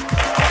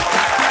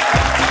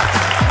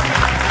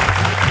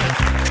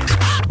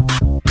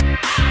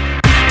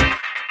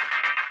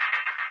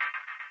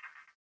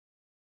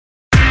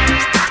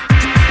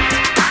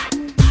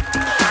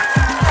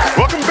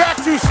 Welcome back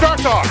to Star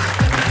Talk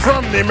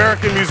from the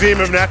American Museum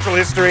of Natural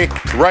History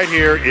right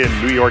here in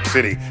New York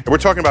City. And we're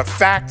talking about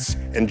facts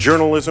and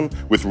journalism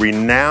with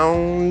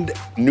renowned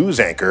news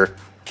anchor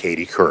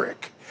Katie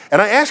Couric. And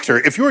I asked her,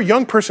 if you're a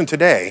young person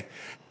today,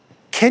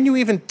 can you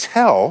even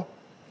tell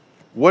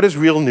what is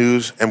real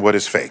news and what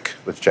is fake?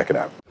 Let's check it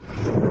out.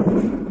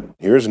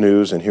 Here's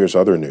news and here's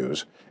other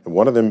news. And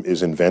one of them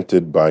is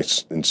invented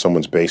in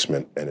someone's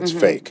basement and it's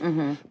fake.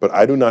 But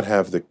I do not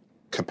have the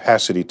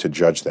capacity to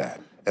judge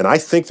that. And I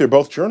think they're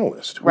both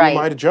journalists. Who am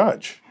I to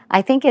judge?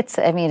 I think it's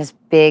a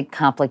big,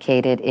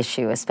 complicated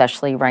issue,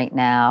 especially right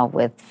now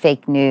with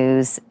fake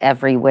news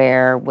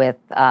everywhere, with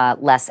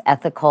less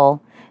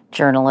ethical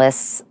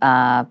journalists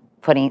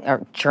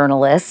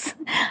journalists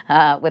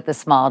with a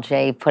small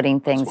J putting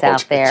things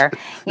out there.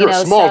 You're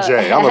a small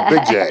J. I'm a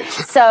big J.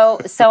 So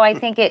I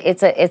think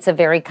it's a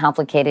very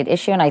complicated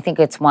issue, and I think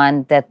it's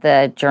one that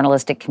the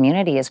journalistic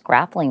community is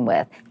grappling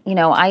with.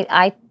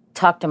 I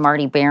talked to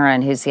Marty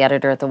Barron, who's the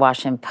editor at the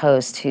Washington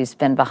Post, who's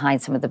been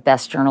behind some of the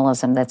best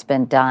journalism that's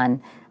been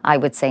done, I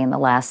would say, in the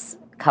last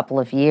couple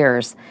of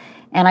years.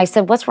 And I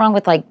said, what's wrong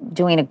with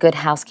doing a good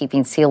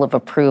housekeeping seal of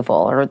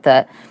approval, or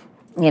the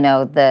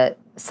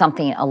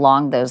something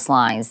along those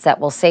lines that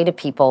will say to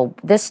people,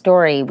 this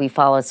story, we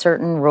followed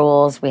certain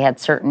rules, we had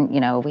certain,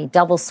 we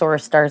double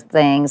sourced our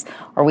things,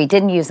 or we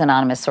didn't use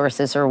anonymous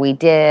sources, or we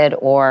did,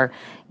 or,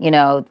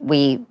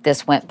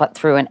 this went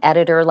through an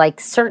editor,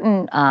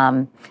 certain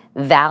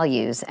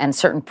values and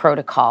certain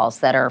protocols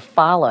that are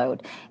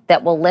followed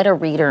that will let a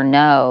reader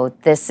know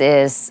this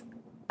is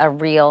a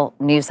real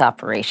news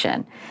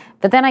operation.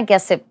 But then I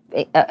guess it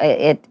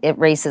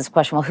raises the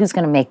question, well, who's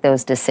going to make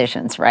those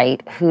decisions,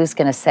 right? Who's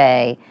going to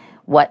say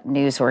what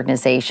news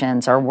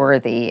organizations are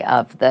worthy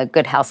of the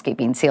good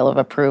housekeeping seal of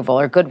approval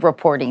or good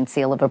reporting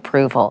seal of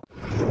approval?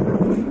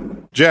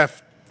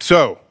 Jeff,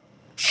 so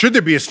should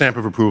there be a stamp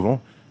of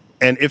approval?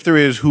 And if there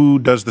is, who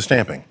does the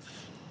stamping?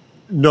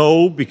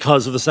 No,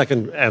 because of the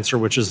second answer,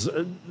 which is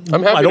I'm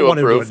happy I don't to want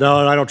to do approve. it.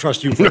 No, I don't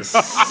trust you for a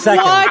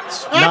second.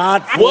 What?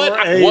 Not for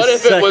What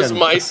if second. it was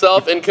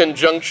myself in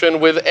conjunction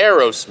with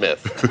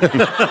Aerosmith?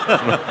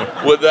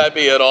 Would that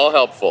be at all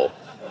helpful?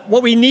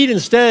 What we need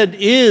instead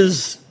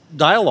is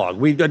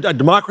dialogue. A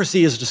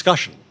democracy is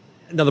discussion.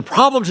 Now, the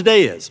problem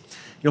today is,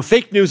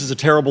 fake news is a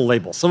terrible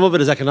label. Some of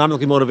it is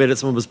economically motivated,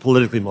 some of it is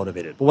politically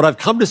motivated. But what I've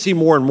come to see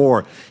more and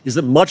more is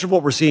that much of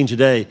what we're seeing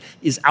today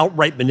is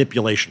outright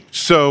manipulation.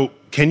 So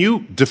can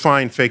you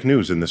define fake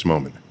news in this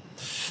moment?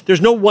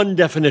 There's no one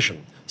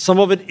definition. Some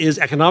of it is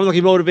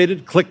economically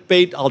motivated,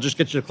 clickbait. I'll just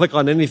get you to click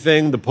on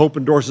anything. The Pope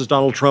endorses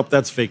Donald Trump.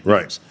 That's fake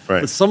news.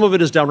 Right. But some of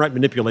it is downright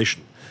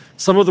manipulation.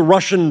 Some of the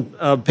Russian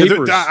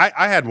papers.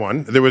 I had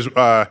one. There was.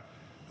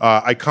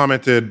 I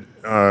commented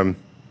on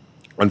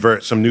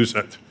some news.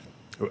 I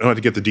don't have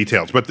to get the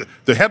details, but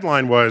the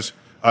headline was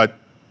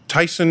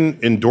Tyson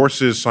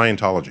endorses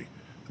Scientology.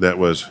 That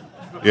was,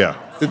 yeah.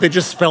 Did they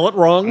just spell it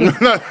wrong?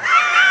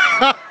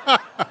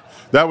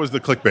 That was the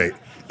clickbait.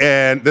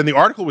 And then the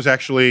article was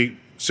actually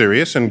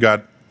serious and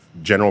got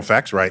general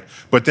facts right,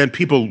 but then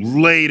people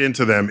laid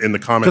into them in the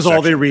comments Because section.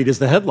 all they read is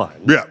the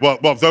headline. Yeah, well,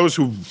 those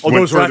who went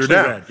those who further actually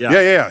down.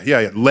 read,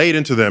 Yeah. Laid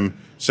into them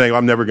saying,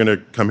 I'm never going to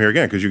come here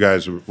again because you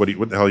guys, what the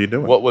hell are you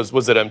doing? What was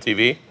it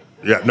MTV?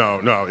 Yeah,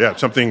 no,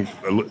 something,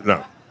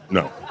 no,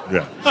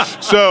 yeah.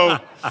 So,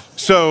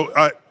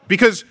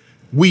 because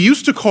we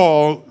used to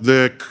call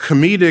the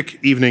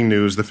comedic evening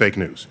news the fake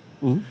news.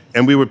 Mm-hmm.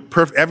 And we would,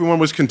 everyone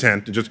was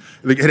content. It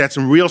had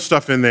some real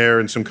stuff in there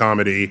and some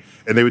comedy,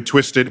 and they would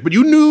twist it. But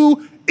you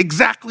knew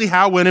exactly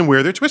how, when, and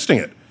where they're twisting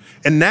it.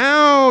 And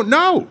now,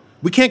 no,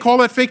 we can't call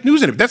that fake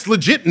news anymore. That's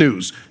legit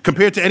news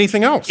compared to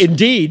anything else.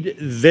 Indeed,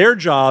 their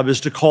job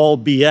is to call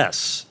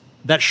BS.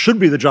 That should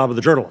be the job of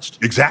the journalist.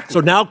 Exactly.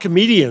 So now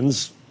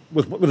comedians,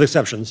 with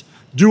exceptions,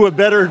 do a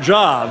better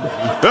job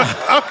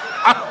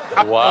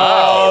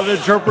Wow. of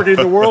interpreting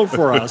the world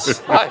for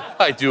us.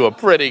 I do a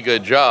pretty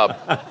good job.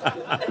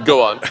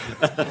 Go on.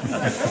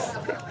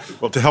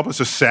 Well, to help us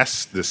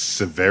assess the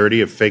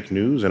severity of fake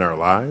news in our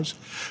lives,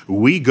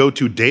 we go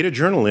to data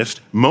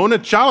journalist Mona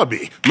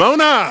Chalabi.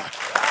 Mona!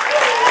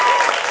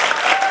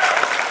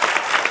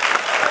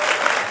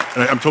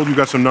 And I'm told you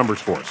got some numbers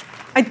for us.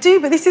 I do,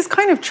 but this is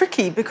kind of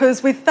tricky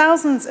because with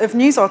thousands of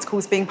news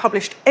articles being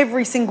published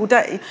every single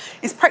day,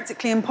 it's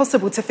practically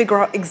impossible to figure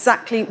out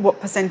exactly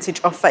what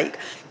percentage are fake.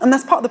 And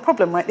that's part of the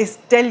problem, right? This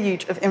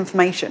deluge of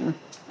information.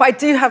 But I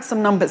do have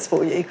some numbers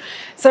for you.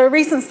 So a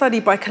recent study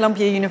by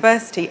Columbia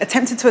University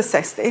attempted to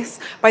assess this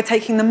by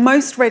taking the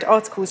most read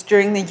articles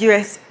during the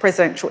US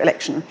presidential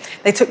election.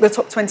 They took the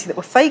top 20 that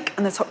were fake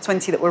and the top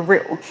 20 that were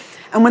real.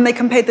 And when they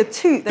compared the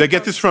two... They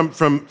get this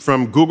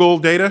from Google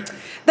data?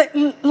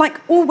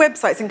 Like all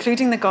websites,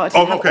 including The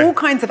Guardian, have all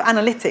kinds of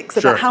analytics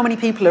about how many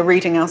people are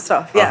reading our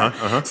stuff.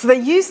 Yeah. So they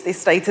used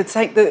this data to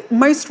take the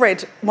most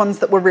read ones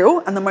that were real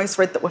and the most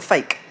read that were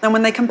fake. And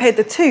when they compared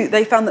the two,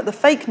 they found that the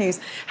fake news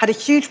had a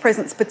huge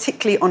presence,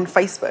 particularly on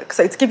Facebook.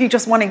 So to give you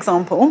just one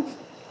example,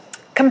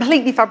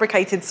 completely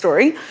fabricated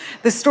story,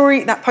 the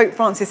story that Pope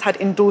Francis had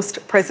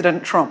endorsed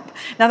President Trump.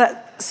 Now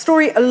that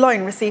story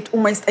alone received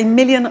almost 1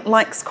 million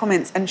likes,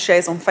 comments and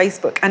shares on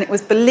Facebook, and it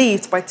was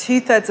believed by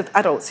 2/3 of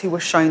adults who were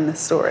shown the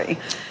story.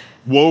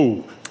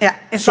 Whoa. Yeah,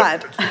 it's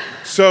bad.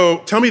 So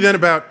tell me then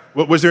about,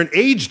 was there an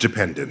age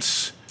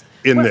dependence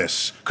in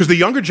this? Because the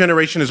younger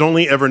generation has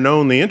only ever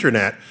known the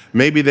internet.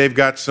 Maybe they've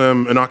got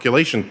some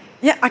inoculation.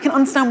 Yeah, I can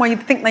understand why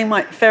you'd think they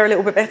might fare a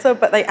little bit better,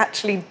 but they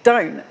actually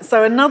don't.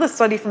 So another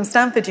study from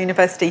Stanford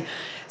University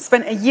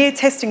spent a year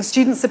testing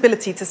students'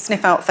 ability to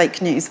sniff out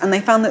fake news, and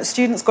they found that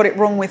students got it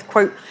wrong with,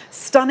 quote,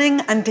 stunning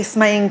and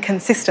dismaying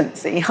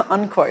consistency,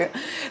 unquote.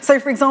 So,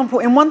 for example,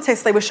 in one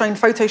test, they were shown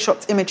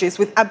photoshopped images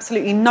with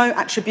absolutely no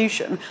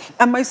attribution,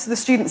 and most of the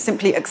students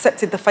simply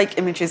accepted the fake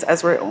images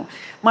as real.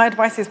 My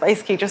advice is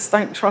basically just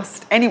don't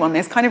trust anyone.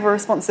 There's kind of a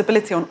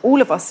responsibility on all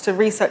of us to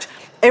research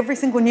every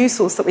single news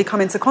source that we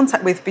come into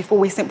contact with before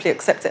we simply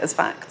accept it as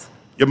fact.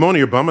 Yeah, Mona,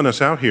 you're bumming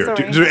us out here.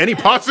 Is there any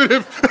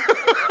positive?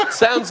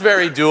 Sounds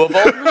very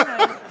doable.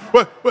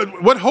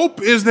 What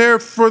hope is there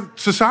for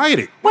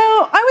society?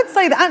 Well, I would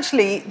say that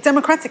actually,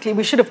 democratically,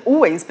 we should have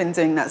always been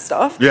doing that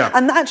stuff. Yeah.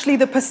 And that actually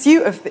the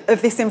pursuit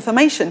of this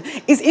information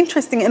is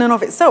interesting in and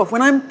of itself.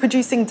 When I'm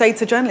producing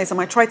data journalism,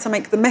 I try to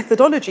make the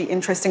methodology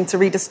interesting to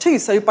readers too.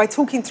 So by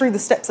talking through the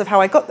steps of how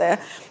I got there,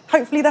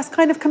 hopefully that's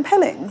kind of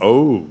compelling.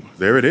 Oh,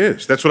 there it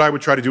is. That's what I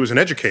would try to do as an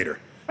educator,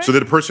 so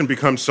that a person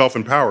becomes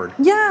self-empowered.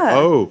 Yeah.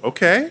 Oh,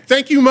 okay.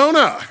 Thank you,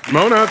 Mona.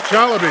 Mona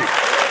Chalabi.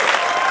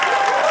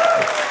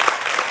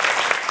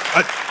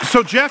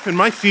 So, Jeff, in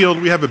my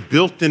field, we have a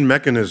built-in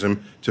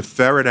mechanism to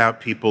ferret out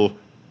people,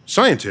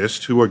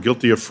 scientists, who are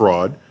guilty of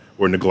fraud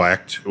or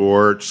neglect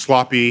or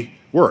sloppy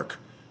work.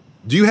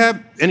 Do you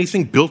have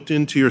anything built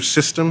into your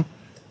system,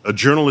 a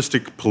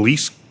journalistic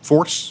police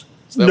force?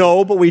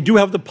 No, but we do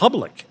have the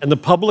public. And the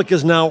public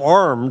is now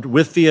armed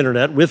with the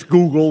internet, with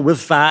Google,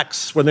 with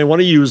facts when they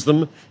want to use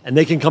them, and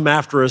they can come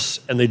after us,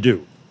 and they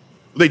do.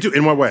 They do?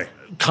 In what way?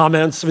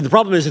 Comments. I mean, the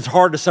problem is it's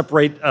hard to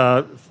separate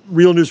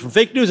real news from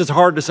fake news. It's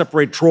hard to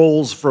separate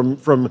trolls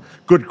from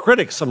good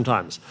critics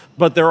sometimes.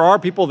 But there are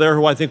people there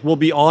who I think will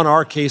be on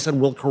our case and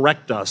will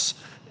correct us.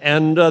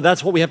 And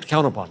that's what we have to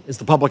count upon, is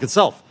the public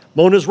itself.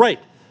 Mona's right.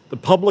 The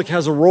public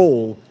has a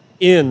role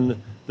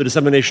in the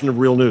dissemination of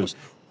real news.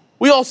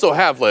 We also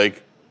have,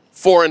 like,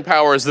 foreign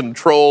powers and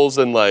trolls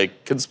and,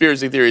 like,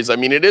 conspiracy theories. I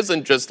mean, it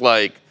isn't just,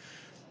 like,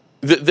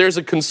 there's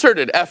a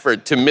concerted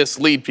effort to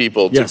mislead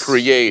people, to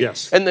create.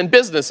 Yes. And then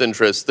business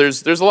interests.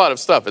 There's a lot of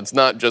stuff. It's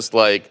not just,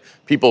 like,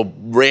 people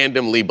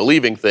randomly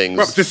believing things.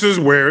 Well, this is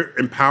where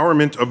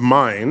empowerment of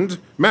mind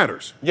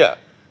matters. Yeah.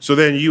 So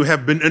then you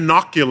have been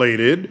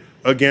inoculated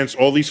against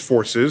all these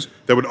forces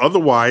that would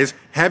otherwise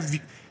hand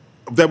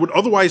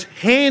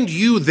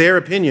you their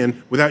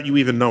opinion without you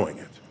even knowing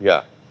it.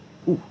 Yeah.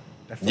 Ooh,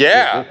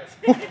 yeah.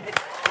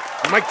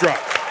 Mic drop.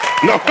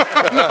 No.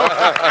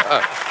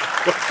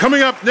 Well,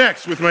 coming up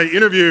next with my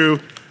interview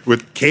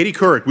with Katie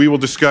Couric, we will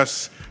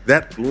discuss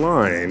that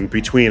line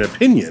between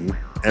opinion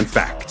and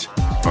fact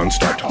on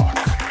Star Talk.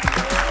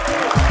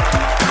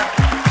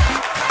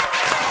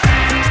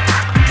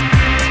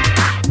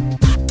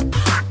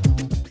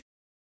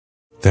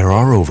 There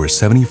are over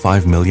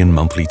 75 million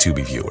monthly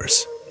Tubi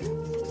viewers.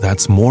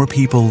 That's more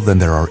people than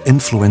there are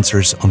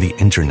influencers on the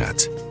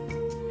internet.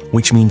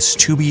 Which means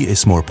Tubi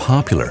is more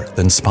popular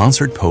than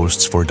sponsored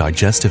posts for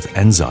digestive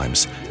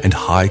enzymes and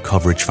high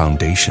coverage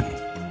foundation.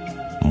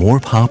 More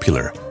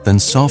popular than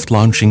soft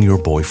launching your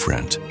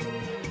boyfriend.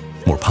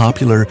 More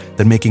popular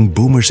than making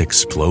boomers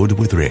explode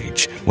with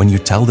rage when you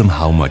tell them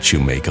how much you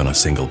make on a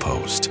single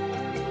post.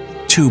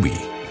 Tubi,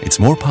 it's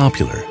more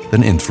popular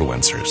than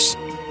influencers.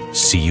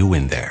 See you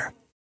in there.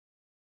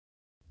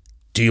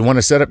 Do you want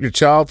to set up your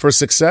child for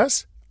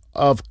success?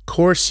 Of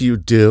course you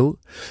do.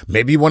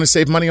 Maybe you want to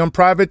save money on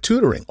private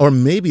tutoring, or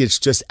maybe it's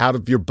just out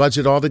of your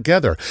budget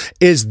altogether.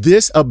 Is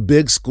this a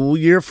big school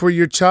year for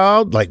your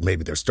child? Like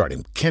maybe they're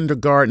starting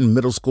kindergarten,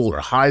 middle school, or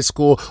high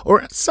school,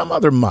 or some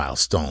other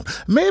milestone.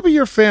 Maybe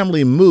your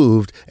family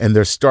moved and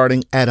they're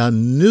starting at a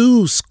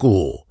new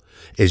school.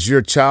 Is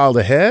your child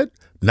ahead?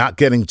 Not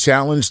getting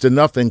challenged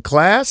enough in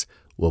class?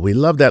 Well, we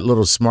love that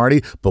little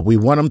smarty, but we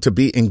want them to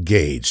be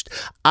engaged.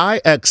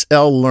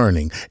 IXL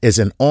Learning is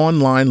an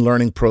online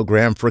learning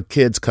program for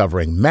kids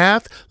covering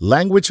math,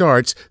 language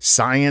arts,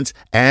 science,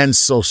 and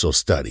social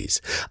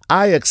studies.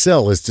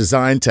 IXL is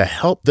designed to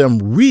help them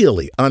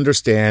really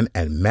understand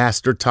and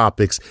master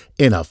topics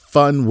in a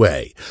fun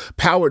way.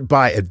 Powered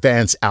by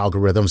advanced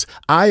algorithms,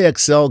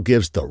 IXL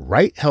gives the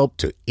right help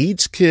to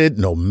each kid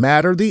no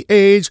matter the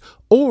age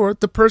or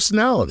the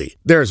personality.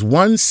 There's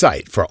one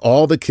site for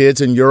all the kids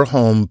in your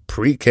home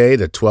pre-K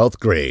to 12th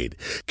grade.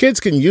 Kids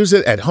can use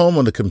it at home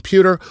on the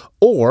computer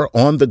or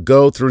on the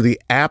go through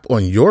the app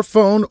on your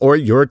phone or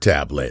your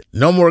tablet.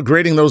 No more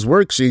grading those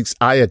worksheets.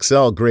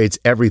 IXL grades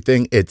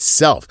everything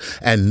itself.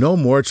 And no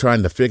more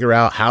trying to figure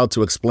out how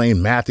to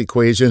explain math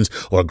equations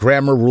or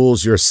grammar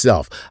rules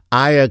yourself.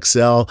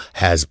 IXL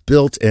has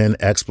built-in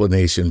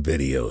explanation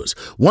videos.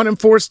 1 in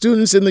 4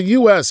 students in the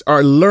U.S.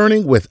 are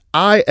learning with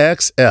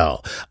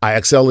IXL.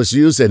 IXL is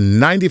used in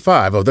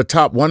 95 of the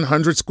top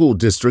 100 school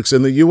districts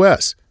in the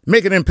U.S.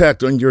 Make an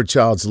impact on your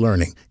child's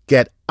learning.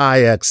 Get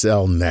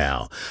IXL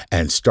now.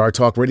 And Star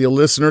Talk Radio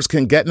listeners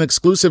can get an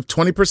exclusive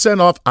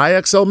 20% off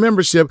IXL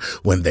membership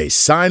when they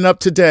sign up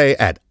today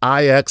at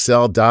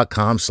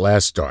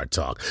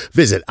IXL.com/StarTalk.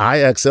 Visit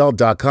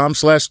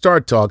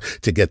IXL.com/StarTalk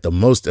to get the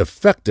most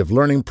effective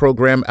learning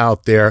program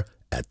out there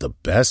at the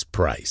best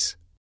price.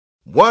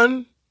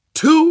 1,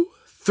 2,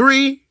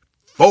 3,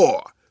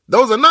 4.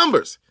 Those are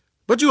numbers.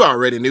 But you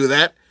already knew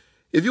that.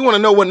 If you want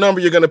to know what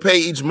number you're going to pay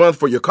each month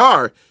for your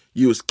car,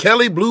 use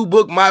Kelly Blue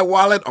Book My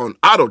Wallet on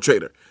Auto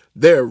Trader.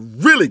 They're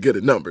really good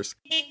at numbers.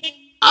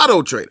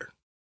 Auto Trader.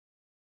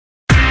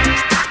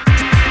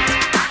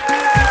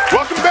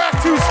 Welcome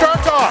back to Star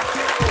Talk.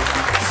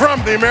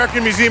 From the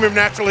American Museum of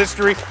Natural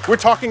History, we're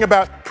talking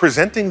about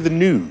presenting the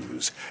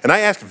news. And I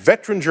asked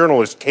veteran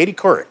journalist Katie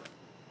Couric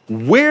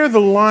where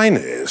the line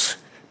is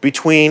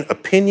between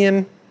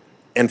opinion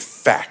and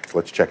fact.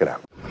 Let's check it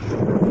out.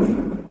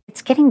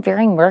 It's getting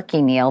very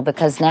murky, Neil,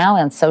 because now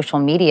on social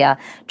media,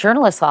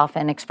 journalists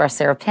often express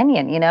their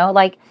opinion,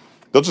 like...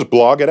 They'll just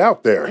blog it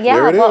out there. Yeah,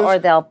 there it is. Or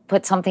they'll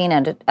put something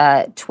in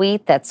a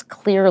tweet that's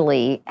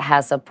clearly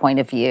has a point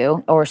of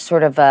view or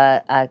sort of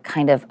a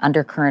kind of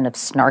undercurrent of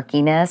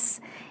snarkiness.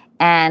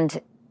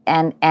 And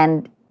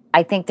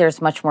I think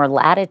there's much more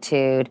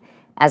latitude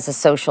as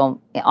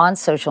on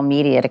social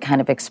media to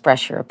kind of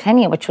express your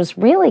opinion, which was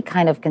really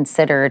kind of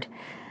considered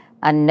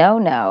a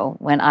no-no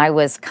when I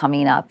was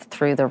coming up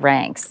through the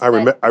ranks. I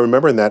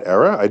remember in that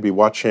era, I'd be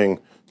watching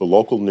the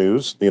local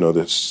news,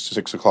 the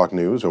 6 o'clock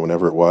news or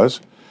whenever it was,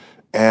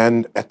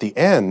 and at the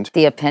end...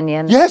 The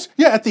opinion? Yes,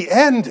 yeah, at the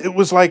end, it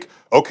was like,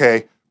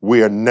 okay,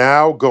 We are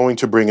now going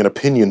to bring an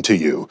opinion to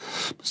you.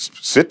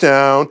 Sit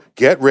down,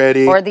 get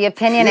ready. Or the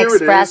opinion Here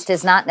expressed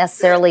is not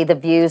necessarily the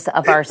views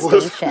of our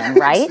station,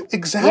 right?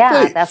 Exactly.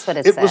 Yeah, that's what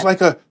it said. It was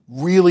like a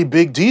really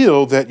big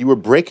deal that you were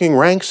breaking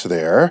ranks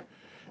there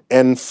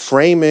and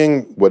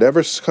framing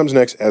whatever comes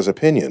next as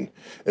opinion.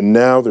 And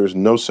now there's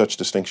no such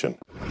distinction.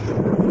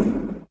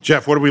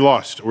 Jeff, what have we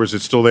lost? Or is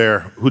it still there?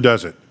 Who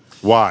does it?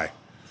 Why?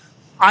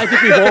 I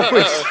think we've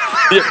always...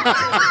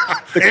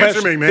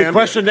 Answer me, man. The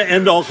question to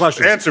end all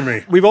questions. Answer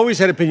me. We've always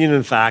had opinion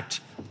and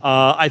fact.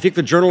 I think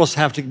the journalists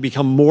have to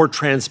become more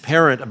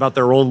transparent about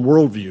their own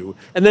worldview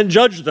and then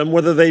judge them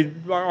whether they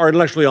are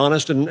intellectually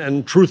honest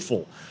and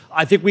truthful.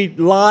 I think we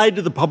lied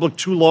to the public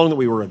too long that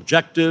we were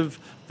objective,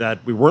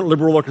 that we weren't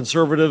liberal or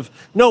conservative.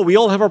 No, we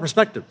all have our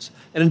perspectives.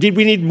 And indeed,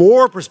 we need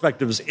more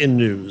perspectives in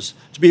news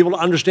to be able to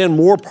understand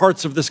more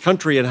parts of this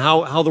country and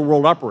how the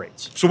world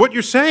operates. So what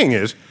you're saying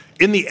is,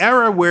 in the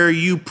era where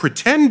you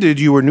pretended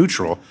you were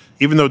neutral,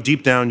 even though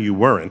deep down you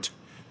weren't,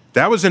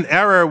 that was an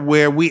era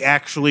where we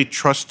actually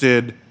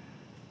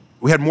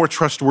we had more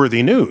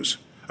trustworthy news.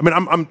 I mean,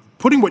 I'm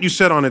putting what you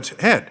said on its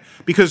head,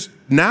 because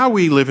now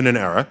we live in an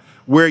era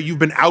where you've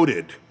been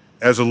outed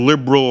as a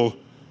liberal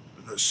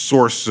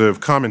source of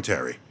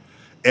commentary.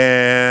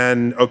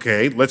 And,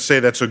 okay, let's say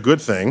that's a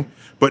good thing,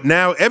 but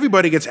now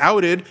everybody gets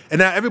outed, and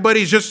now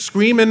everybody's just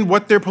screaming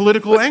what their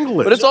political angle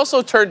is. But it's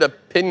also turned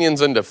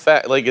opinions into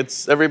fact. Like,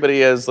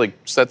 everybody has,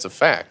 sets of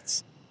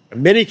facts.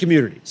 Many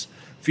communities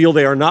feel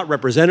they are not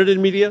represented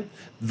in media,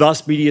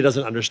 thus media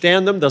doesn't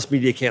understand them, thus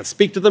media can't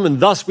speak to them, and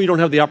thus we don't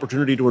have the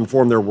opportunity to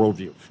inform their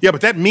worldview. Yeah,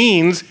 but that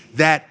means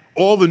that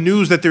all the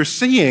news that they're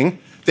seeing,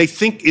 they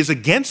think is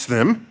against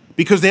them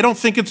because they don't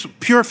think it's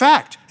pure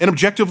fact and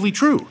objectively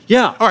true.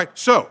 Yeah. All right,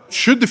 so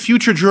should the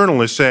future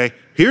journalists say,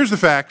 here's the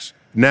facts,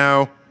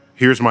 now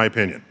here's my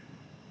opinion?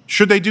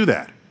 Should they do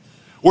that?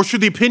 Or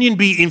should the opinion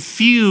be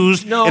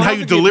infused in how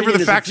you deliver the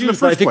facts in the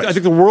first place? I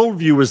think the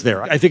worldview is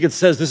there. I think it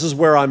says, this is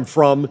where I'm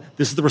from,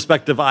 this is the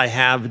perspective I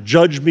have,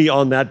 judge me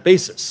on that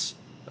basis.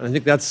 And I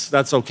think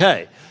that's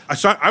okay.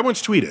 I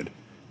once tweeted,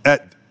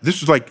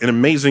 this was like an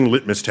amazing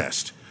litmus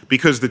test,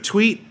 because the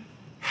tweet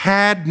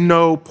had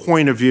no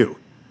point of view.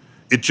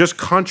 It just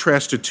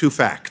contrasted two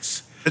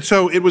facts. And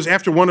so it was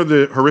after one of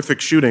the horrific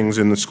shootings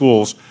in the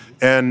schools,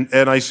 and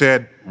I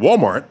said,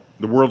 Walmart,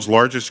 the world's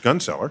largest gun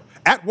seller,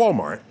 at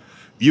Walmart,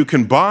 you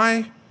can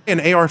buy an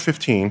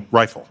AR-15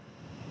 rifle,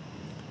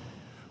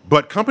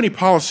 but company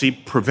policy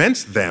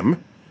prevents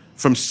them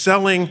from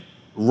selling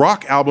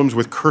rock albums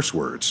with curse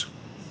words.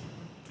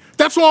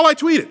 That's all I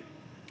tweeted.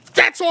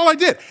 That's all I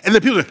did. And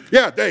then people said,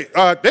 yeah, they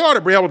ought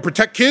to be able to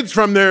protect kids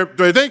from their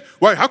thing.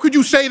 Why, how could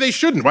you say they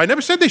shouldn't? Well, I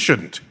never said they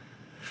shouldn't.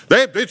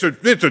 It's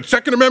a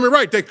Second Amendment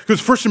right. Because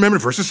First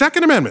Amendment versus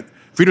Second Amendment.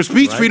 Freedom of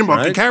speech, freedom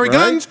to carry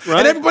guns.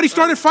 And everybody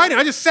started fighting.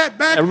 I just sat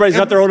back. Everybody's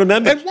got their own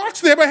amendment. And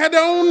watched them. I had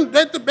their own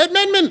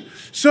amendment.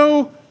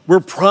 So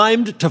we're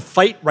primed to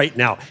fight right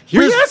now.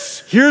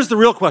 Here's the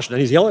real question.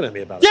 And he's yelling at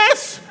me about it.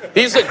 Yes.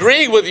 He's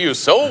agreeing with you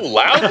so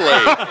loudly.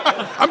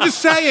 I'm just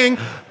saying,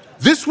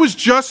 this was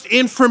just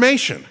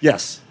information.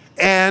 Yes.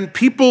 And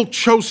people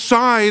chose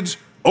sides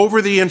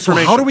over the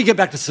information. So how do we get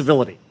back to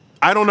civility?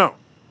 I don't know.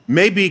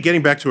 Maybe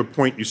getting back to a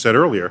point you said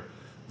earlier,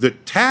 the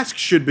task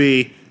should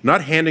be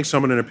not handing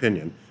someone an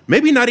opinion,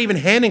 maybe not even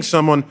handing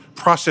someone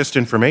processed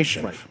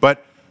information,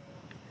 but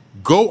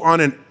go on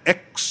an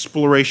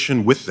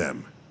exploration with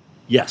them.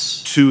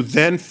 Yes. To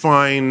then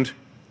find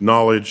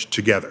knowledge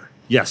together.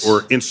 Yes.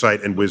 Or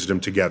insight and wisdom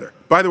together.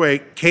 By the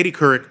way, Katie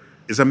Couric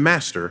is a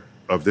master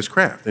of this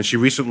craft, and she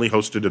recently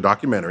hosted a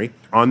documentary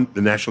on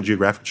the National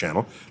Geographic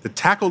Channel that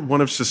tackled one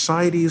of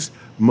society's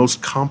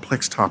most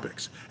complex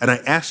topics. And I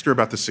asked her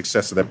about the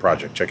success of that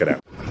project. Check it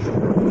out.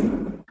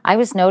 I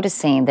was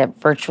noticing that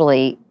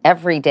virtually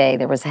every day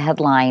there was a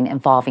headline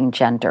involving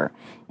gender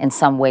in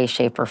some way,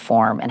 shape, or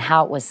form, and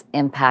how it was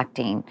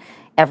impacting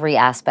every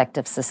aspect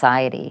of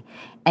society.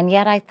 And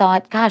yet I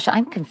thought, gosh,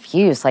 I'm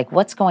confused. Like,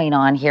 what's going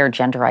on here?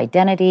 Gender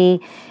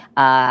identity.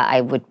 I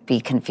would be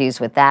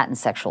confused with that, and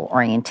sexual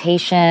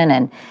orientation.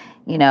 And,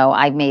 you know,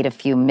 I made a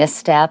few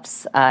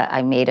missteps.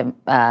 I made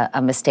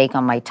a mistake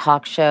on my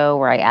talk show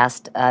where I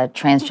asked a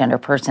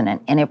transgender person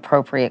an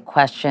inappropriate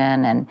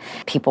question, and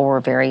people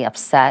were very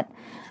upset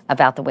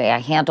about the way I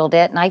handled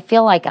it. And I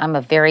feel like I'm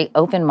a very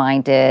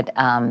open-minded,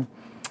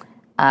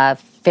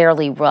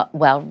 fairly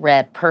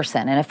well-read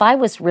person. And if I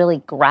was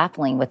really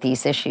grappling with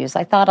these issues,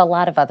 I thought a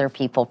lot of other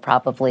people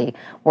probably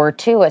were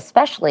too,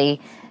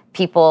 especially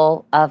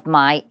people of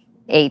my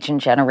age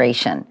and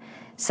generation.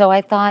 So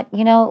I thought,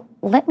 you know,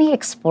 let me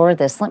explore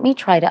this. Let me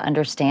try to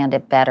understand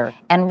it better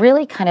and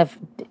really kind of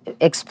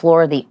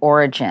explore the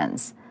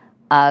origins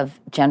of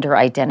gender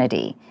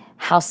identity,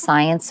 how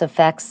science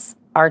affects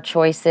our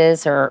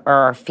choices or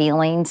our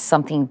feelings,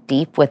 something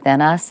deep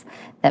within us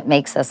that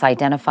makes us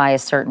identify a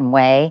certain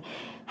way,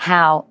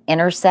 how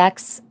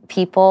intersex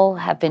people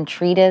have been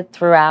treated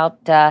throughout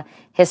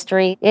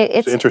history. So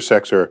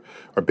intersex are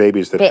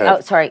babies that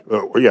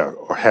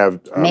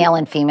have... male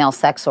and female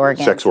sex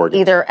organs.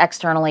 Either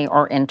externally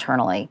or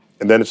internally.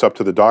 And then it's up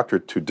to the doctor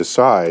to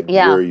decide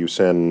where you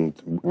send,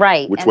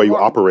 which way you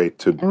operate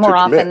to And more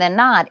commit. often than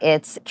not,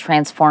 it's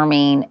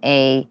transforming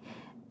a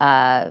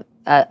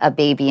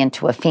baby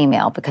into a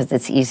female because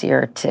it's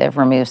easier to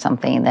remove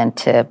something than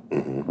to,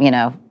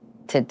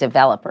 to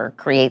develop or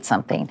create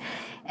something.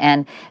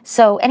 And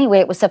so anyway,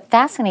 it was a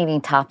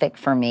fascinating topic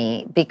for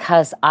me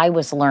because I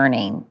was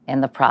learning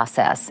in the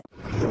process.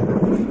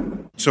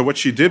 So what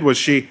she did was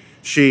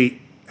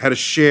she had a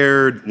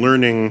shared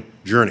learning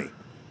journey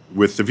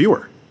with the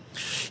viewer.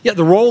 Yeah,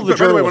 the role of the By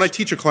the way, journalist. when I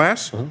teach a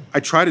class, I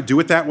try to do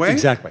it that way.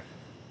 Exactly.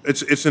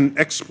 It's an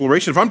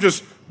exploration. If I'm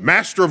just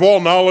master of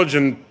all knowledge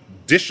and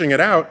dishing it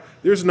out,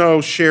 there's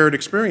no shared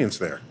experience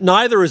there.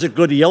 Neither is it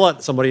good to yell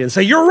at somebody and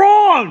say, "You're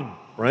wrong!"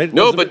 Right?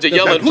 No, but to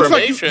yell It looks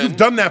like information, you've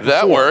done that before.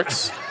 that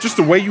works. Just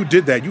the way you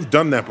did that, you've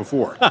done that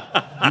before.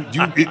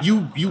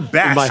 you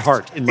basked. In my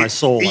heart, in my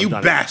soul. You I've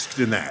done basked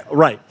in that.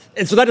 Right.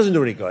 And so that doesn't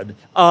do any good.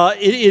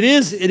 It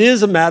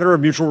is a matter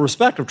of mutual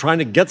respect, of trying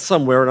to get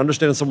somewhere and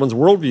understand someone's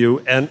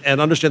worldview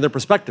and understand their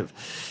perspective.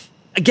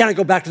 Again, I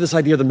go back to this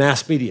idea of the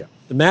mass media.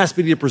 The mass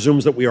media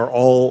presumes that we are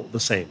all the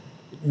same.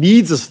 It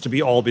needs us to be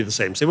the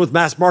same. Same with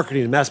mass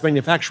marketing and mass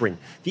manufacturing.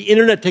 The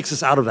internet takes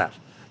us out of that.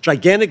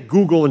 Gigantic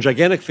Google and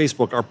gigantic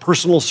Facebook are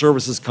personal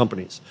services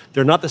companies.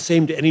 They're not the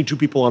same to any two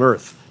people on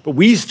earth, but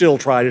we still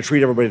try to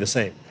treat everybody the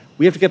same.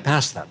 We have to get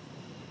past that.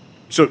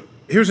 So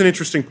here's an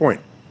interesting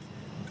point.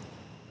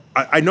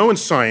 I know in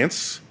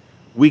science,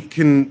 we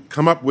can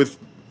come up with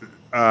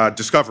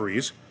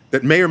discoveries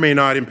that may or may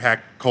not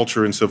impact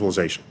culture and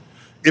civilization.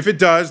 If it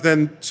does,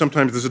 then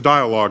sometimes there's a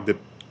dialogue that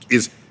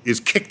is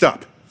kicked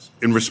up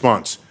in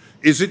response.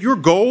 Is it your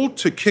goal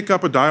to kick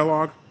up a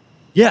dialogue?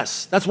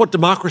 Yes, that's what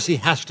democracy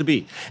has to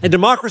be. And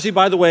democracy,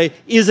 by the way,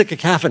 is a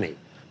cacophony.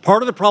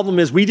 Part of the problem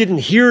is we didn't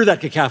hear that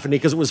cacophony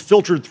because it was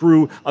filtered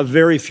through a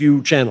very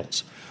few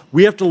channels.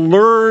 We have to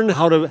learn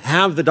how to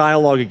have the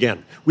dialogue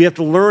again. We have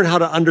to learn how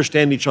to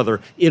understand each other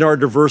in our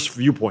diverse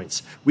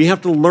viewpoints. We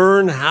have to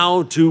learn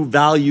how to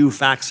value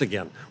facts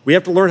again. We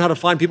have to learn how to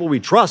find people we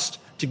trust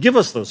to give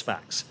us those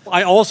facts.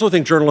 I also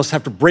think journalists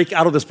have to break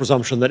out of this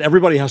presumption that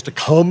everybody has to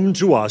come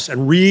to us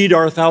and read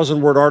our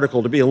 1,000-word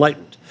article to be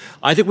enlightened.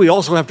 I think we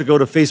also have to go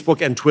to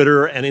Facebook and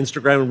Twitter and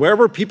Instagram and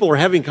wherever people are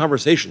having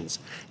conversations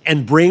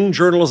and bring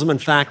journalism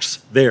and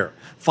facts there.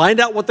 Find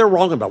out what they're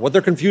wrong about, what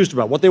they're confused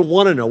about, what they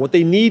want to know, what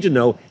they need to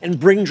know, and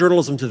bring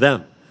journalism to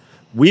them.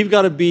 We've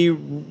got to be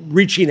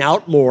reaching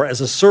out more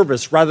as a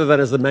service rather than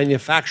as the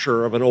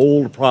manufacturer of an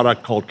old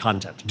product called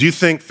content. Do you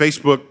think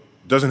Facebook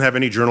doesn't have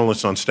any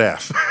journalists on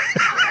staff?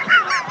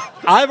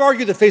 I've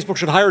argued that Facebook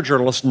should hire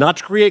journalists not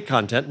to create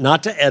content,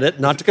 not to edit,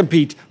 not to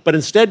compete, but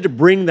instead to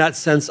bring that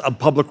sense of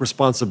public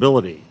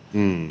responsibility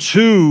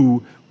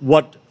to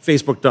what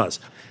Facebook does.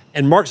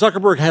 And Mark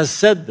Zuckerberg has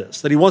said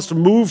this, that he wants to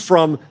move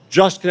from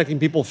just connecting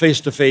people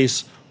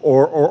face-to-face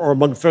or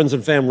among friends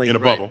and family in a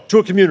bubble to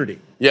a community.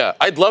 Yeah,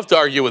 I'd love to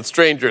argue with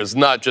strangers,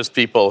 not just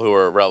people who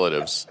are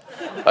relatives.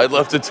 I'd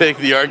love to take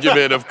the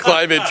argument of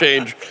climate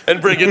change and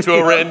bring it to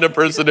a random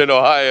person in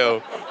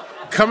Ohio.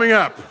 Coming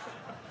up,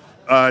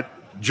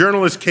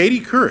 journalist Katie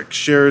Couric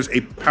shares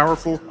a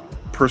powerful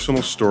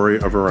personal story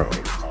of her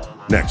own.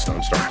 Next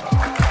on Star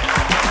Talk.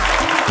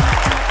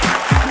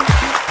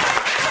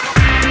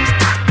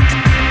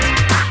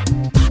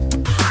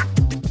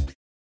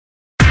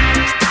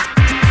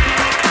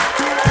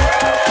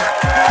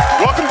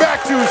 Welcome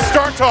back to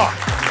Star Talk,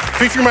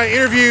 featuring my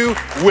interview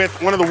with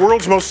one of the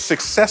world's most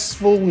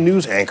successful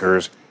news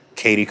anchors,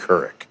 Katie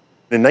Couric.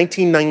 In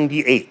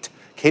 1998,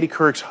 Katie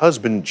Couric's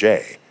husband,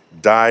 Jay,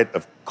 died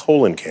of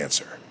colon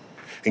cancer.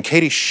 And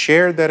Katie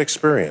shared that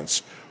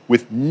experience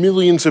with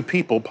millions of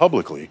people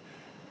publicly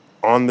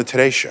on the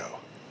Today Show.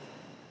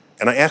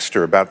 And I asked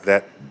her about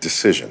that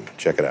decision.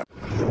 Check it out.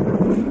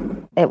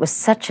 It was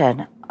such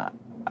a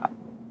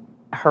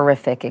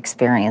horrific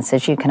experience,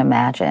 as you can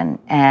imagine.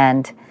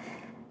 And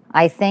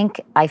I think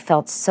I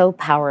felt so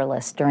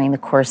powerless during the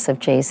course of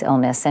Jay's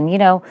illness. And,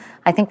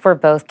 I think we're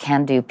both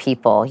can-do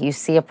people. You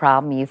see a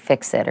problem, you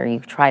fix it, or you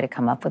try to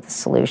come up with a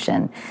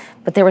solution.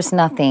 But there was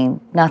nothing,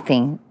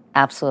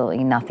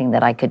 absolutely nothing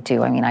that I could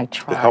do. I mean, I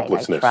tried. The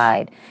helplessness. I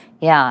tried.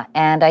 Yeah,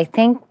 and I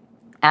think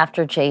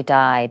after Jay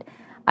died,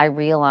 I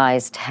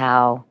realized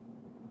how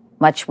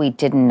much we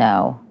didn't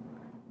know,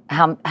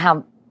 how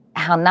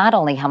not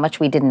only how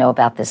much we didn't know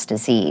about this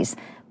disease,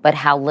 but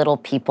how little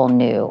people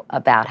knew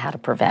about how to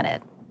prevent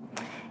it.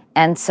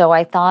 And so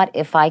I thought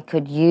if I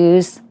could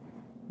use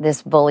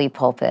this bully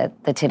pulpit,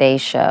 the Today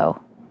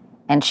Show,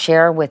 and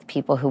share with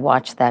people who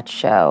watch that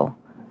show,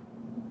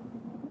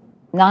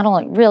 not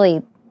only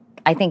really,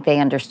 I think they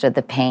understood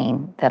the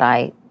pain that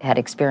I had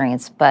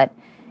experienced, but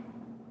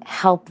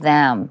help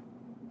them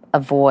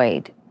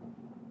avoid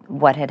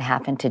what had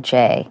happened to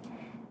Jay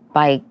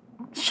by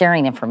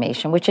sharing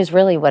information, which is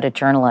really what a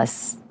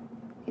journalist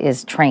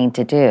is trained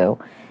to do.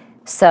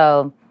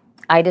 So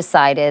I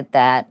decided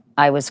that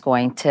I was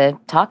going to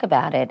talk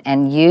about it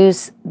and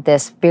use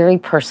this very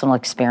personal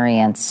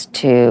experience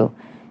to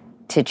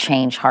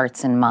change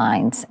hearts and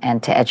minds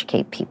and to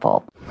educate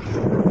people.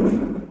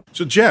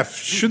 So, Jeff,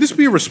 should this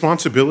be a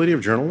responsibility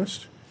of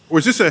journalists? Or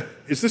is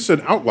this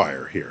an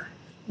outlier here?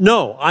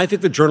 No, I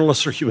think that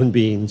journalists are human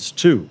beings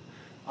too.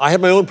 I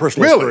had my own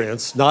personal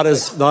experience, not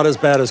as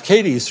bad as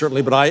Katie's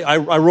certainly, but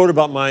I wrote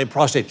about my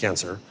prostate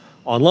cancer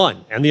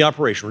online and the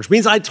operation, which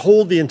means I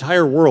told the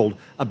entire world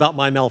about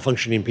my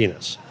malfunctioning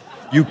penis.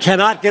 You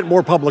cannot get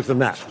more public than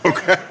that.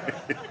 Okay.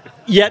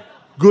 Yet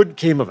good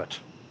came of it,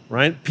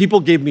 right? People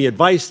gave me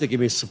advice, they gave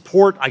me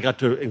support. I got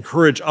to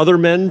encourage other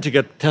men to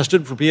get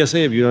tested for PSA.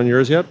 Have you done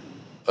yours yet?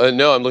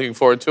 No, I'm looking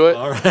forward to it.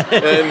 All right.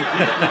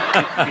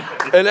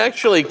 And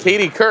actually,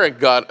 Katie Couric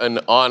got an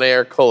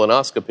on-air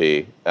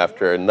colonoscopy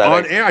after that.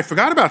 On air? I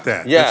forgot about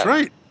that. Yeah. That's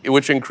right.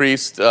 Which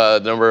increased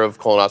the number of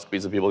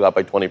colonoscopies that people got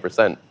by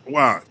 20%.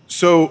 Wow.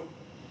 So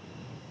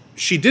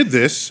she did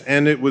this,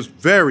 and it was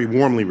very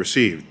warmly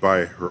received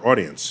by her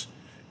audience.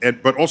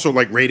 But also,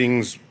 like,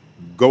 ratings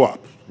go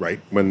up, right,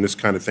 when this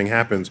kind of thing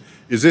happens.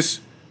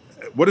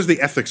 What is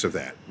the ethics of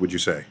that, would you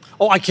say?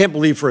 Oh, I can't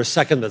believe for a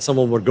second that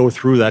someone would go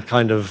through that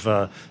kind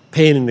of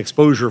pain and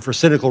exposure for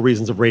cynical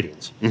reasons of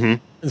ratings.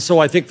 Mm-hmm. And so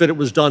I think that it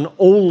was done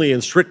only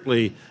and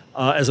strictly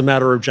as a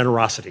matter of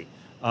generosity.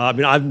 I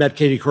mean, I've met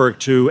Katie Couric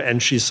too,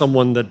 and she's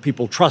someone that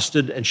people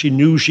trusted, and she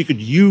knew she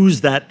could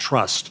use that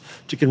trust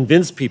to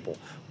convince people.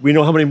 We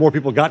know how many more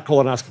people got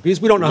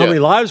colonoscopies. We don't know how many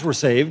lives were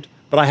saved,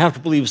 but I have to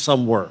believe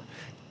some were.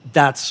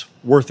 That's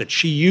worth it.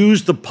 She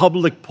used the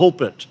public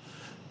pulpit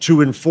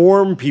to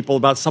inform people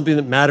about something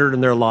that mattered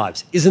in their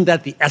lives. Isn't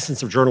that the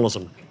essence of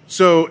journalism?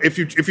 So if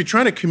you're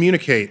trying to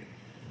communicate,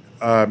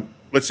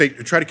 let's say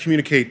you try to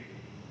communicate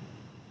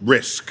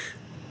risk,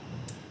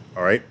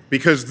 all right,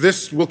 because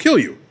this will kill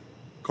you,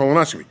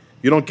 colonoscopy.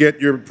 You don't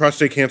get your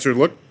prostate cancer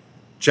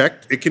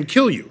checked, it can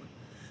kill you.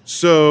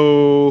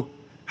 So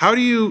how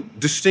do you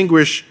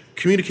distinguish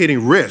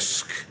communicating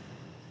risk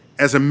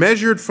as a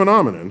measured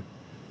phenomenon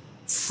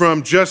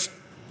from just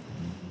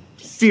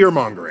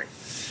fear-mongering?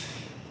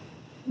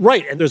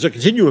 Right, and there's a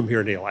continuum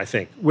here, Neil, I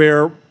think,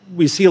 where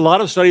we see a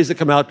lot of studies that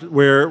come out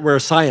where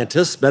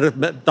scientists,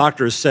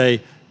 doctors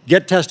say,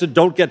 get tested,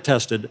 don't get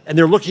tested, and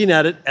they're looking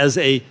at it as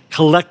a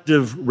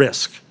collective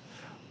risk.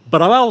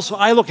 But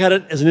I look at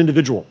it as an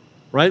individual,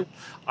 right?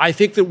 I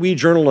think that we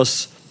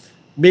journalists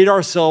made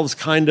ourselves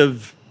kind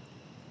of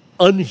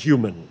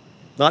unhuman,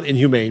 not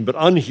inhumane, but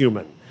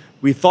unhuman.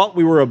 We thought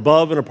we were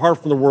above and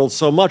apart from the world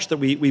so much that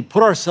we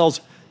put ourselves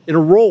in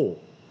a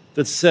role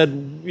that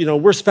said,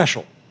 we're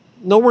special.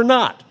 No, we're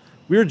not.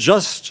 We're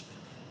just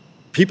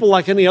people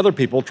like any other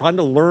people trying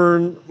to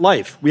learn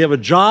life. We have a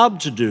job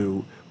to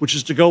do, which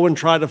is to go and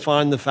try to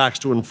find the facts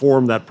to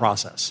inform that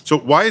process. So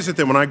why is it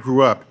that when I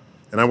grew up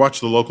and I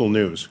watched the local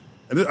news,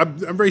 and I'm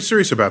very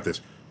serious about this,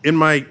 in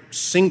my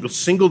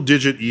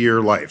single-digit year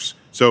lives,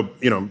 so,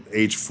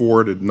 age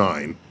 4 to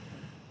 9,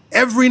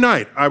 every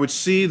night I would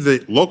see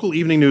the local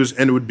evening news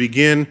and it would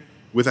begin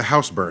with a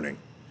house burning.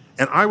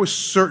 And I was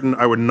certain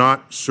I would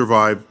not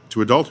survive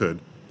to adulthood,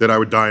 that I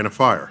would die in a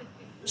fire.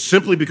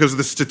 Simply because of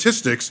the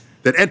statistics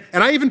and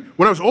I even,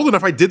 when I was old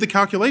enough, I did the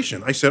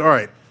calculation. I said, all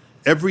right,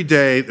 every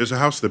day there's a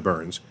house that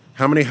burns.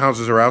 How many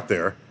houses are out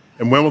there?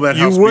 And when will that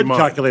house be mine? You would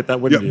calculate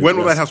that, wouldn't you? When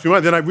will that house be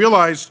mine? Then I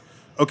realized,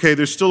 okay,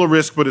 there's still a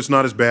risk, but it's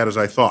not as bad as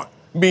I thought.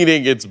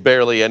 Meaning it's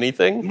barely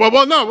anything?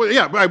 Well, no,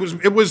 yeah, it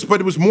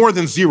was more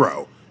than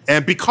zero.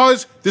 And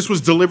because this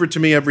was delivered to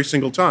me every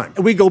single time.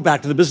 And we go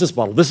back to the business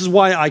model. This is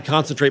why I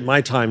concentrate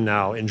my time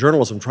now in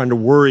journalism, trying to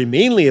worry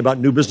mainly about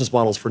new business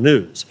models for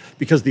news.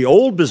 Because the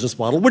old business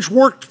model, which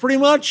worked pretty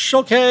much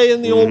okay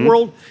in the old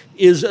world,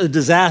 is a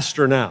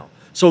disaster now.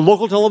 So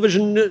local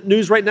television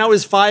news right now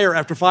is fire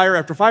after fire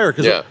after fire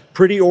because of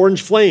pretty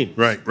orange flame.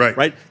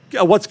 Right.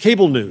 What's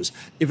cable news?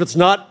 If it's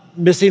not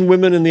missing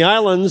women in the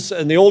islands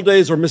in the old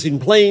days or missing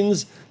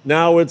planes,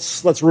 now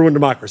it's let's ruin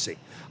democracy.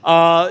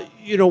 What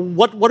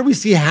do we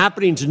see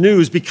happening to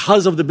news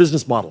because of the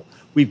business model?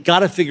 We've got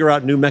to figure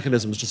out new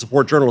mechanisms to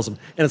support journalism.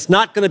 And it's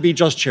not going to be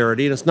just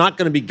charity, and it's not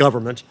going to be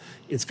government.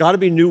 It's got to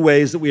be new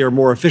ways that we are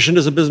more efficient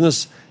as a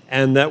business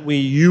and that we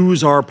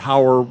use our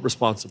power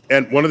responsibly.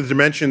 And one of the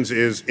dimensions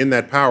is in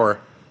that power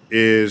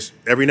is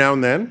every now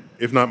and then,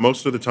 if not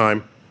most of the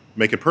time,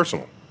 make it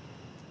personal.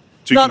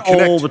 So not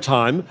all the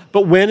time,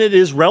 but when it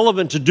is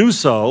relevant to do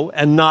so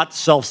and not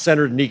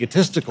self-centered and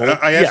egotistical,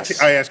 I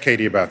asked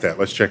Katie about that.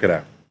 Let's check it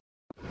out.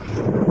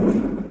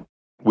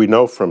 We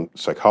know from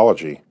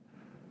psychology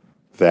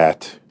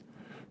that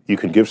you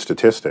can give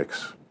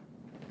statistics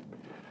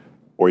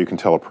or you can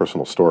tell a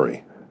personal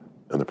story.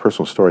 And the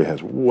personal story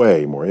has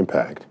way more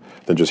impact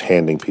than just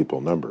handing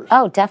people numbers.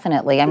 Oh,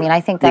 definitely. I mean, I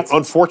think that's...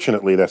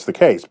 Unfortunately, that's the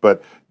case.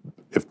 But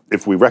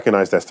if we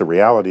recognize that's the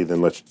reality,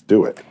 then let's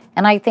do it.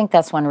 And I think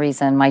that's one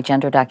reason my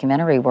gender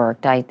documentary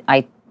worked.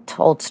 I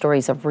told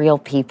stories of real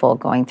people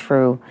going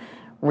through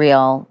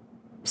real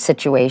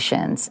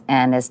situations.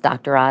 And as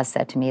Dr. Oz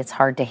said to me, it's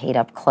hard to hate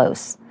up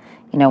close.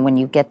 When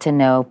you get to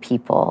know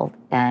people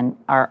and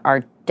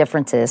our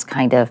differences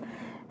kind of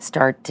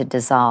start to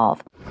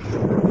dissolve.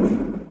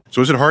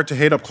 So is it hard to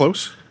hate up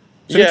close?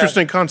 It's an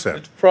interesting concept.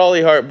 It's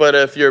probably hard, but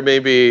if you're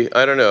maybe,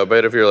 I don't know,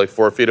 but if you're like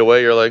 4 feet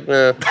away, you're like,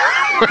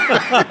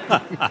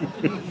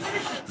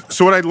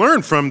 So what I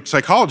learned from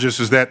psychologists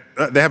is that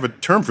they have a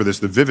term for this,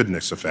 the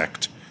vividness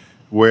effect,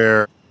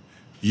 where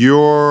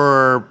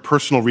your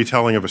personal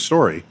retelling of a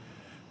story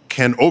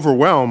can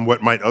overwhelm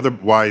what might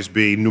otherwise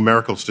be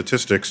numerical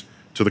statistics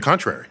to the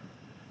contrary.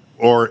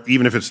 Or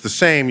even if it's the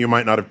same, you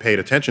might not have paid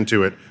attention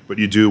to it, but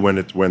you do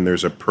when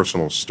there's a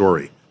personal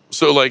story.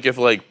 So like if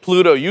like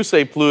Pluto, you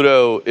say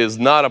Pluto is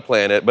not a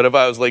planet, but if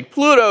I was like,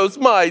 Pluto's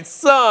my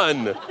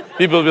son,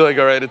 people would be like,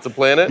 all right, it's a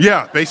planet?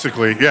 Yeah,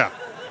 basically, yeah.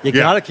 You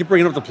gotta keep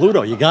bringing up the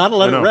Pluto. You gotta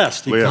let it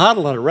rest. You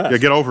gotta let it rest. Yeah,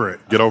 get over it.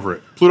 Get over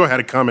it. Pluto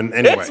had it coming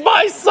anyway. It's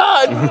my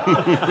son!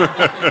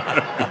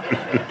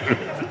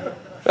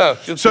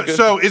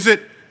 So is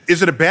it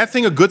a bad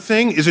thing, a good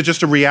thing? Is it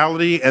just a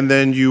reality, and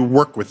then you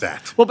work with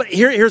that? Well, but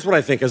here's what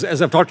I think. As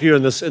I've talked to you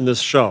in this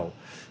show,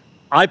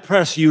 I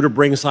press you to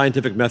bring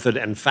scientific method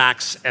and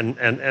facts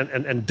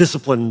and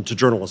discipline to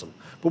journalism.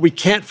 But we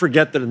can't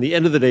forget that in the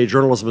end of the day,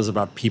 journalism is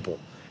about people.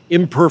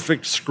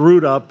 Imperfect,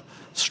 screwed up,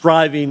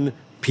 striving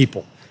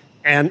people.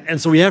 And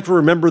so we have to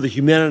remember the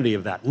humanity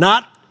of that.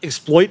 Not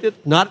exploit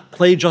it, not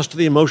play just to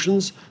the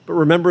emotions, but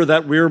remember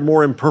that we're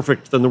more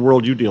imperfect than the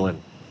world you deal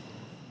in.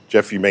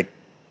 Jeff, you make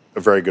a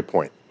very good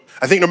point.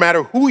 I think no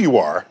matter who you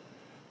are,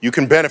 you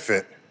can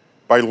benefit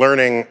by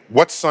learning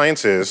what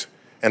science is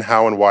and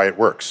how and why it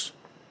works.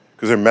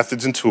 Because there are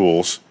methods and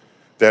tools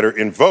that are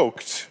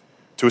invoked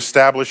to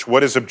establish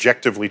what is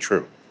objectively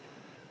true.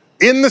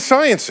 In the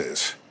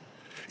sciences,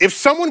 if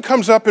someone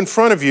comes up in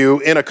front of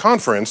you in a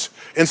conference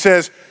and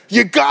says,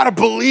 you gotta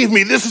believe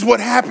me, this is what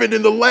happened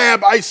in the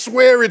lab, I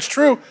swear it's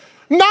true.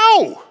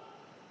 No!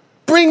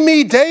 Bring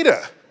me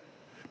data.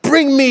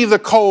 Bring me the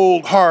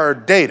cold,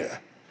 hard data.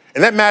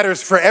 And that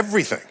matters for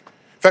everything.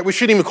 In fact, we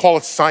shouldn't even call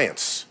it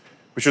science.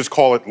 We should just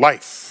call it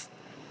life.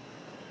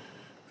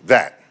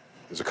 That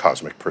is a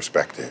cosmic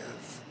perspective.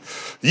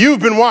 You've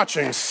been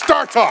watching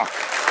Star Talk.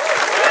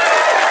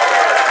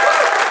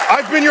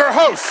 I've been your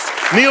host,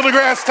 Neil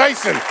deGrasse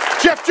Tyson,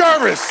 Jeff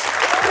Jarvis,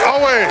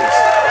 always,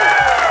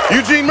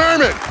 Eugene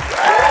Merman.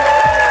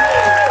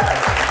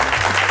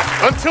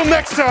 Until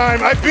next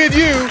time, I bid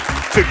you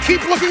to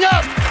keep looking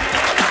up.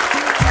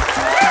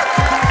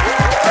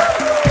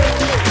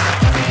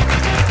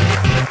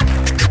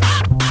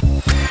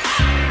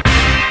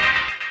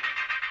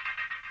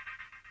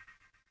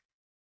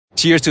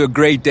 Cheers to a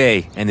great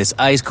day and this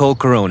ice-cold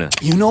Corona.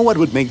 You know what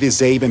would make this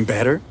day even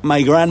better?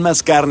 My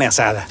grandma's carne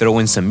asada. Throw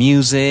in some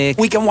music.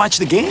 We can watch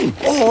the game.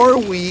 Or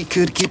we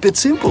could keep it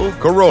simple.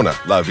 Corona,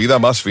 la vida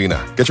más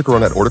fina. Get your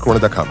Corona at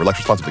ordercorona.com. Relax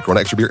responsibly.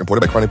 Corona Extra Beer,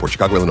 imported by Crown Imports,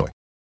 Chicago, Illinois.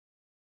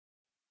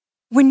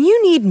 When you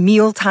need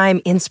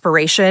mealtime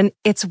inspiration,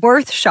 it's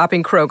worth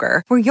shopping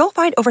Kroger, where you'll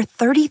find over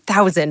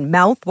 30,000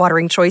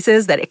 mouth-watering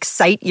choices that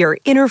excite your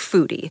inner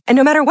foodie. And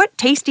no matter what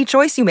tasty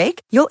choice you make,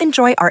 you'll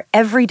enjoy our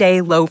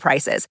everyday low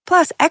prices,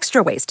 plus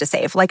extra ways to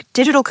save, like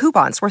digital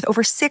coupons worth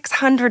over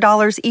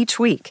 $600 each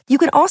week. You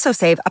can also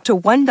save up to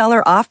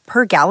 $1 off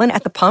per gallon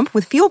at the pump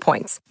with fuel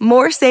points.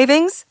 More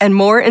savings and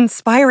more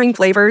inspiring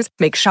flavors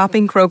make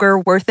shopping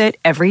Kroger worth it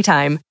every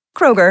time.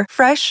 Kroger,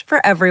 fresh for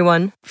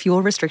everyone.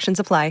 Fuel restrictions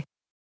apply.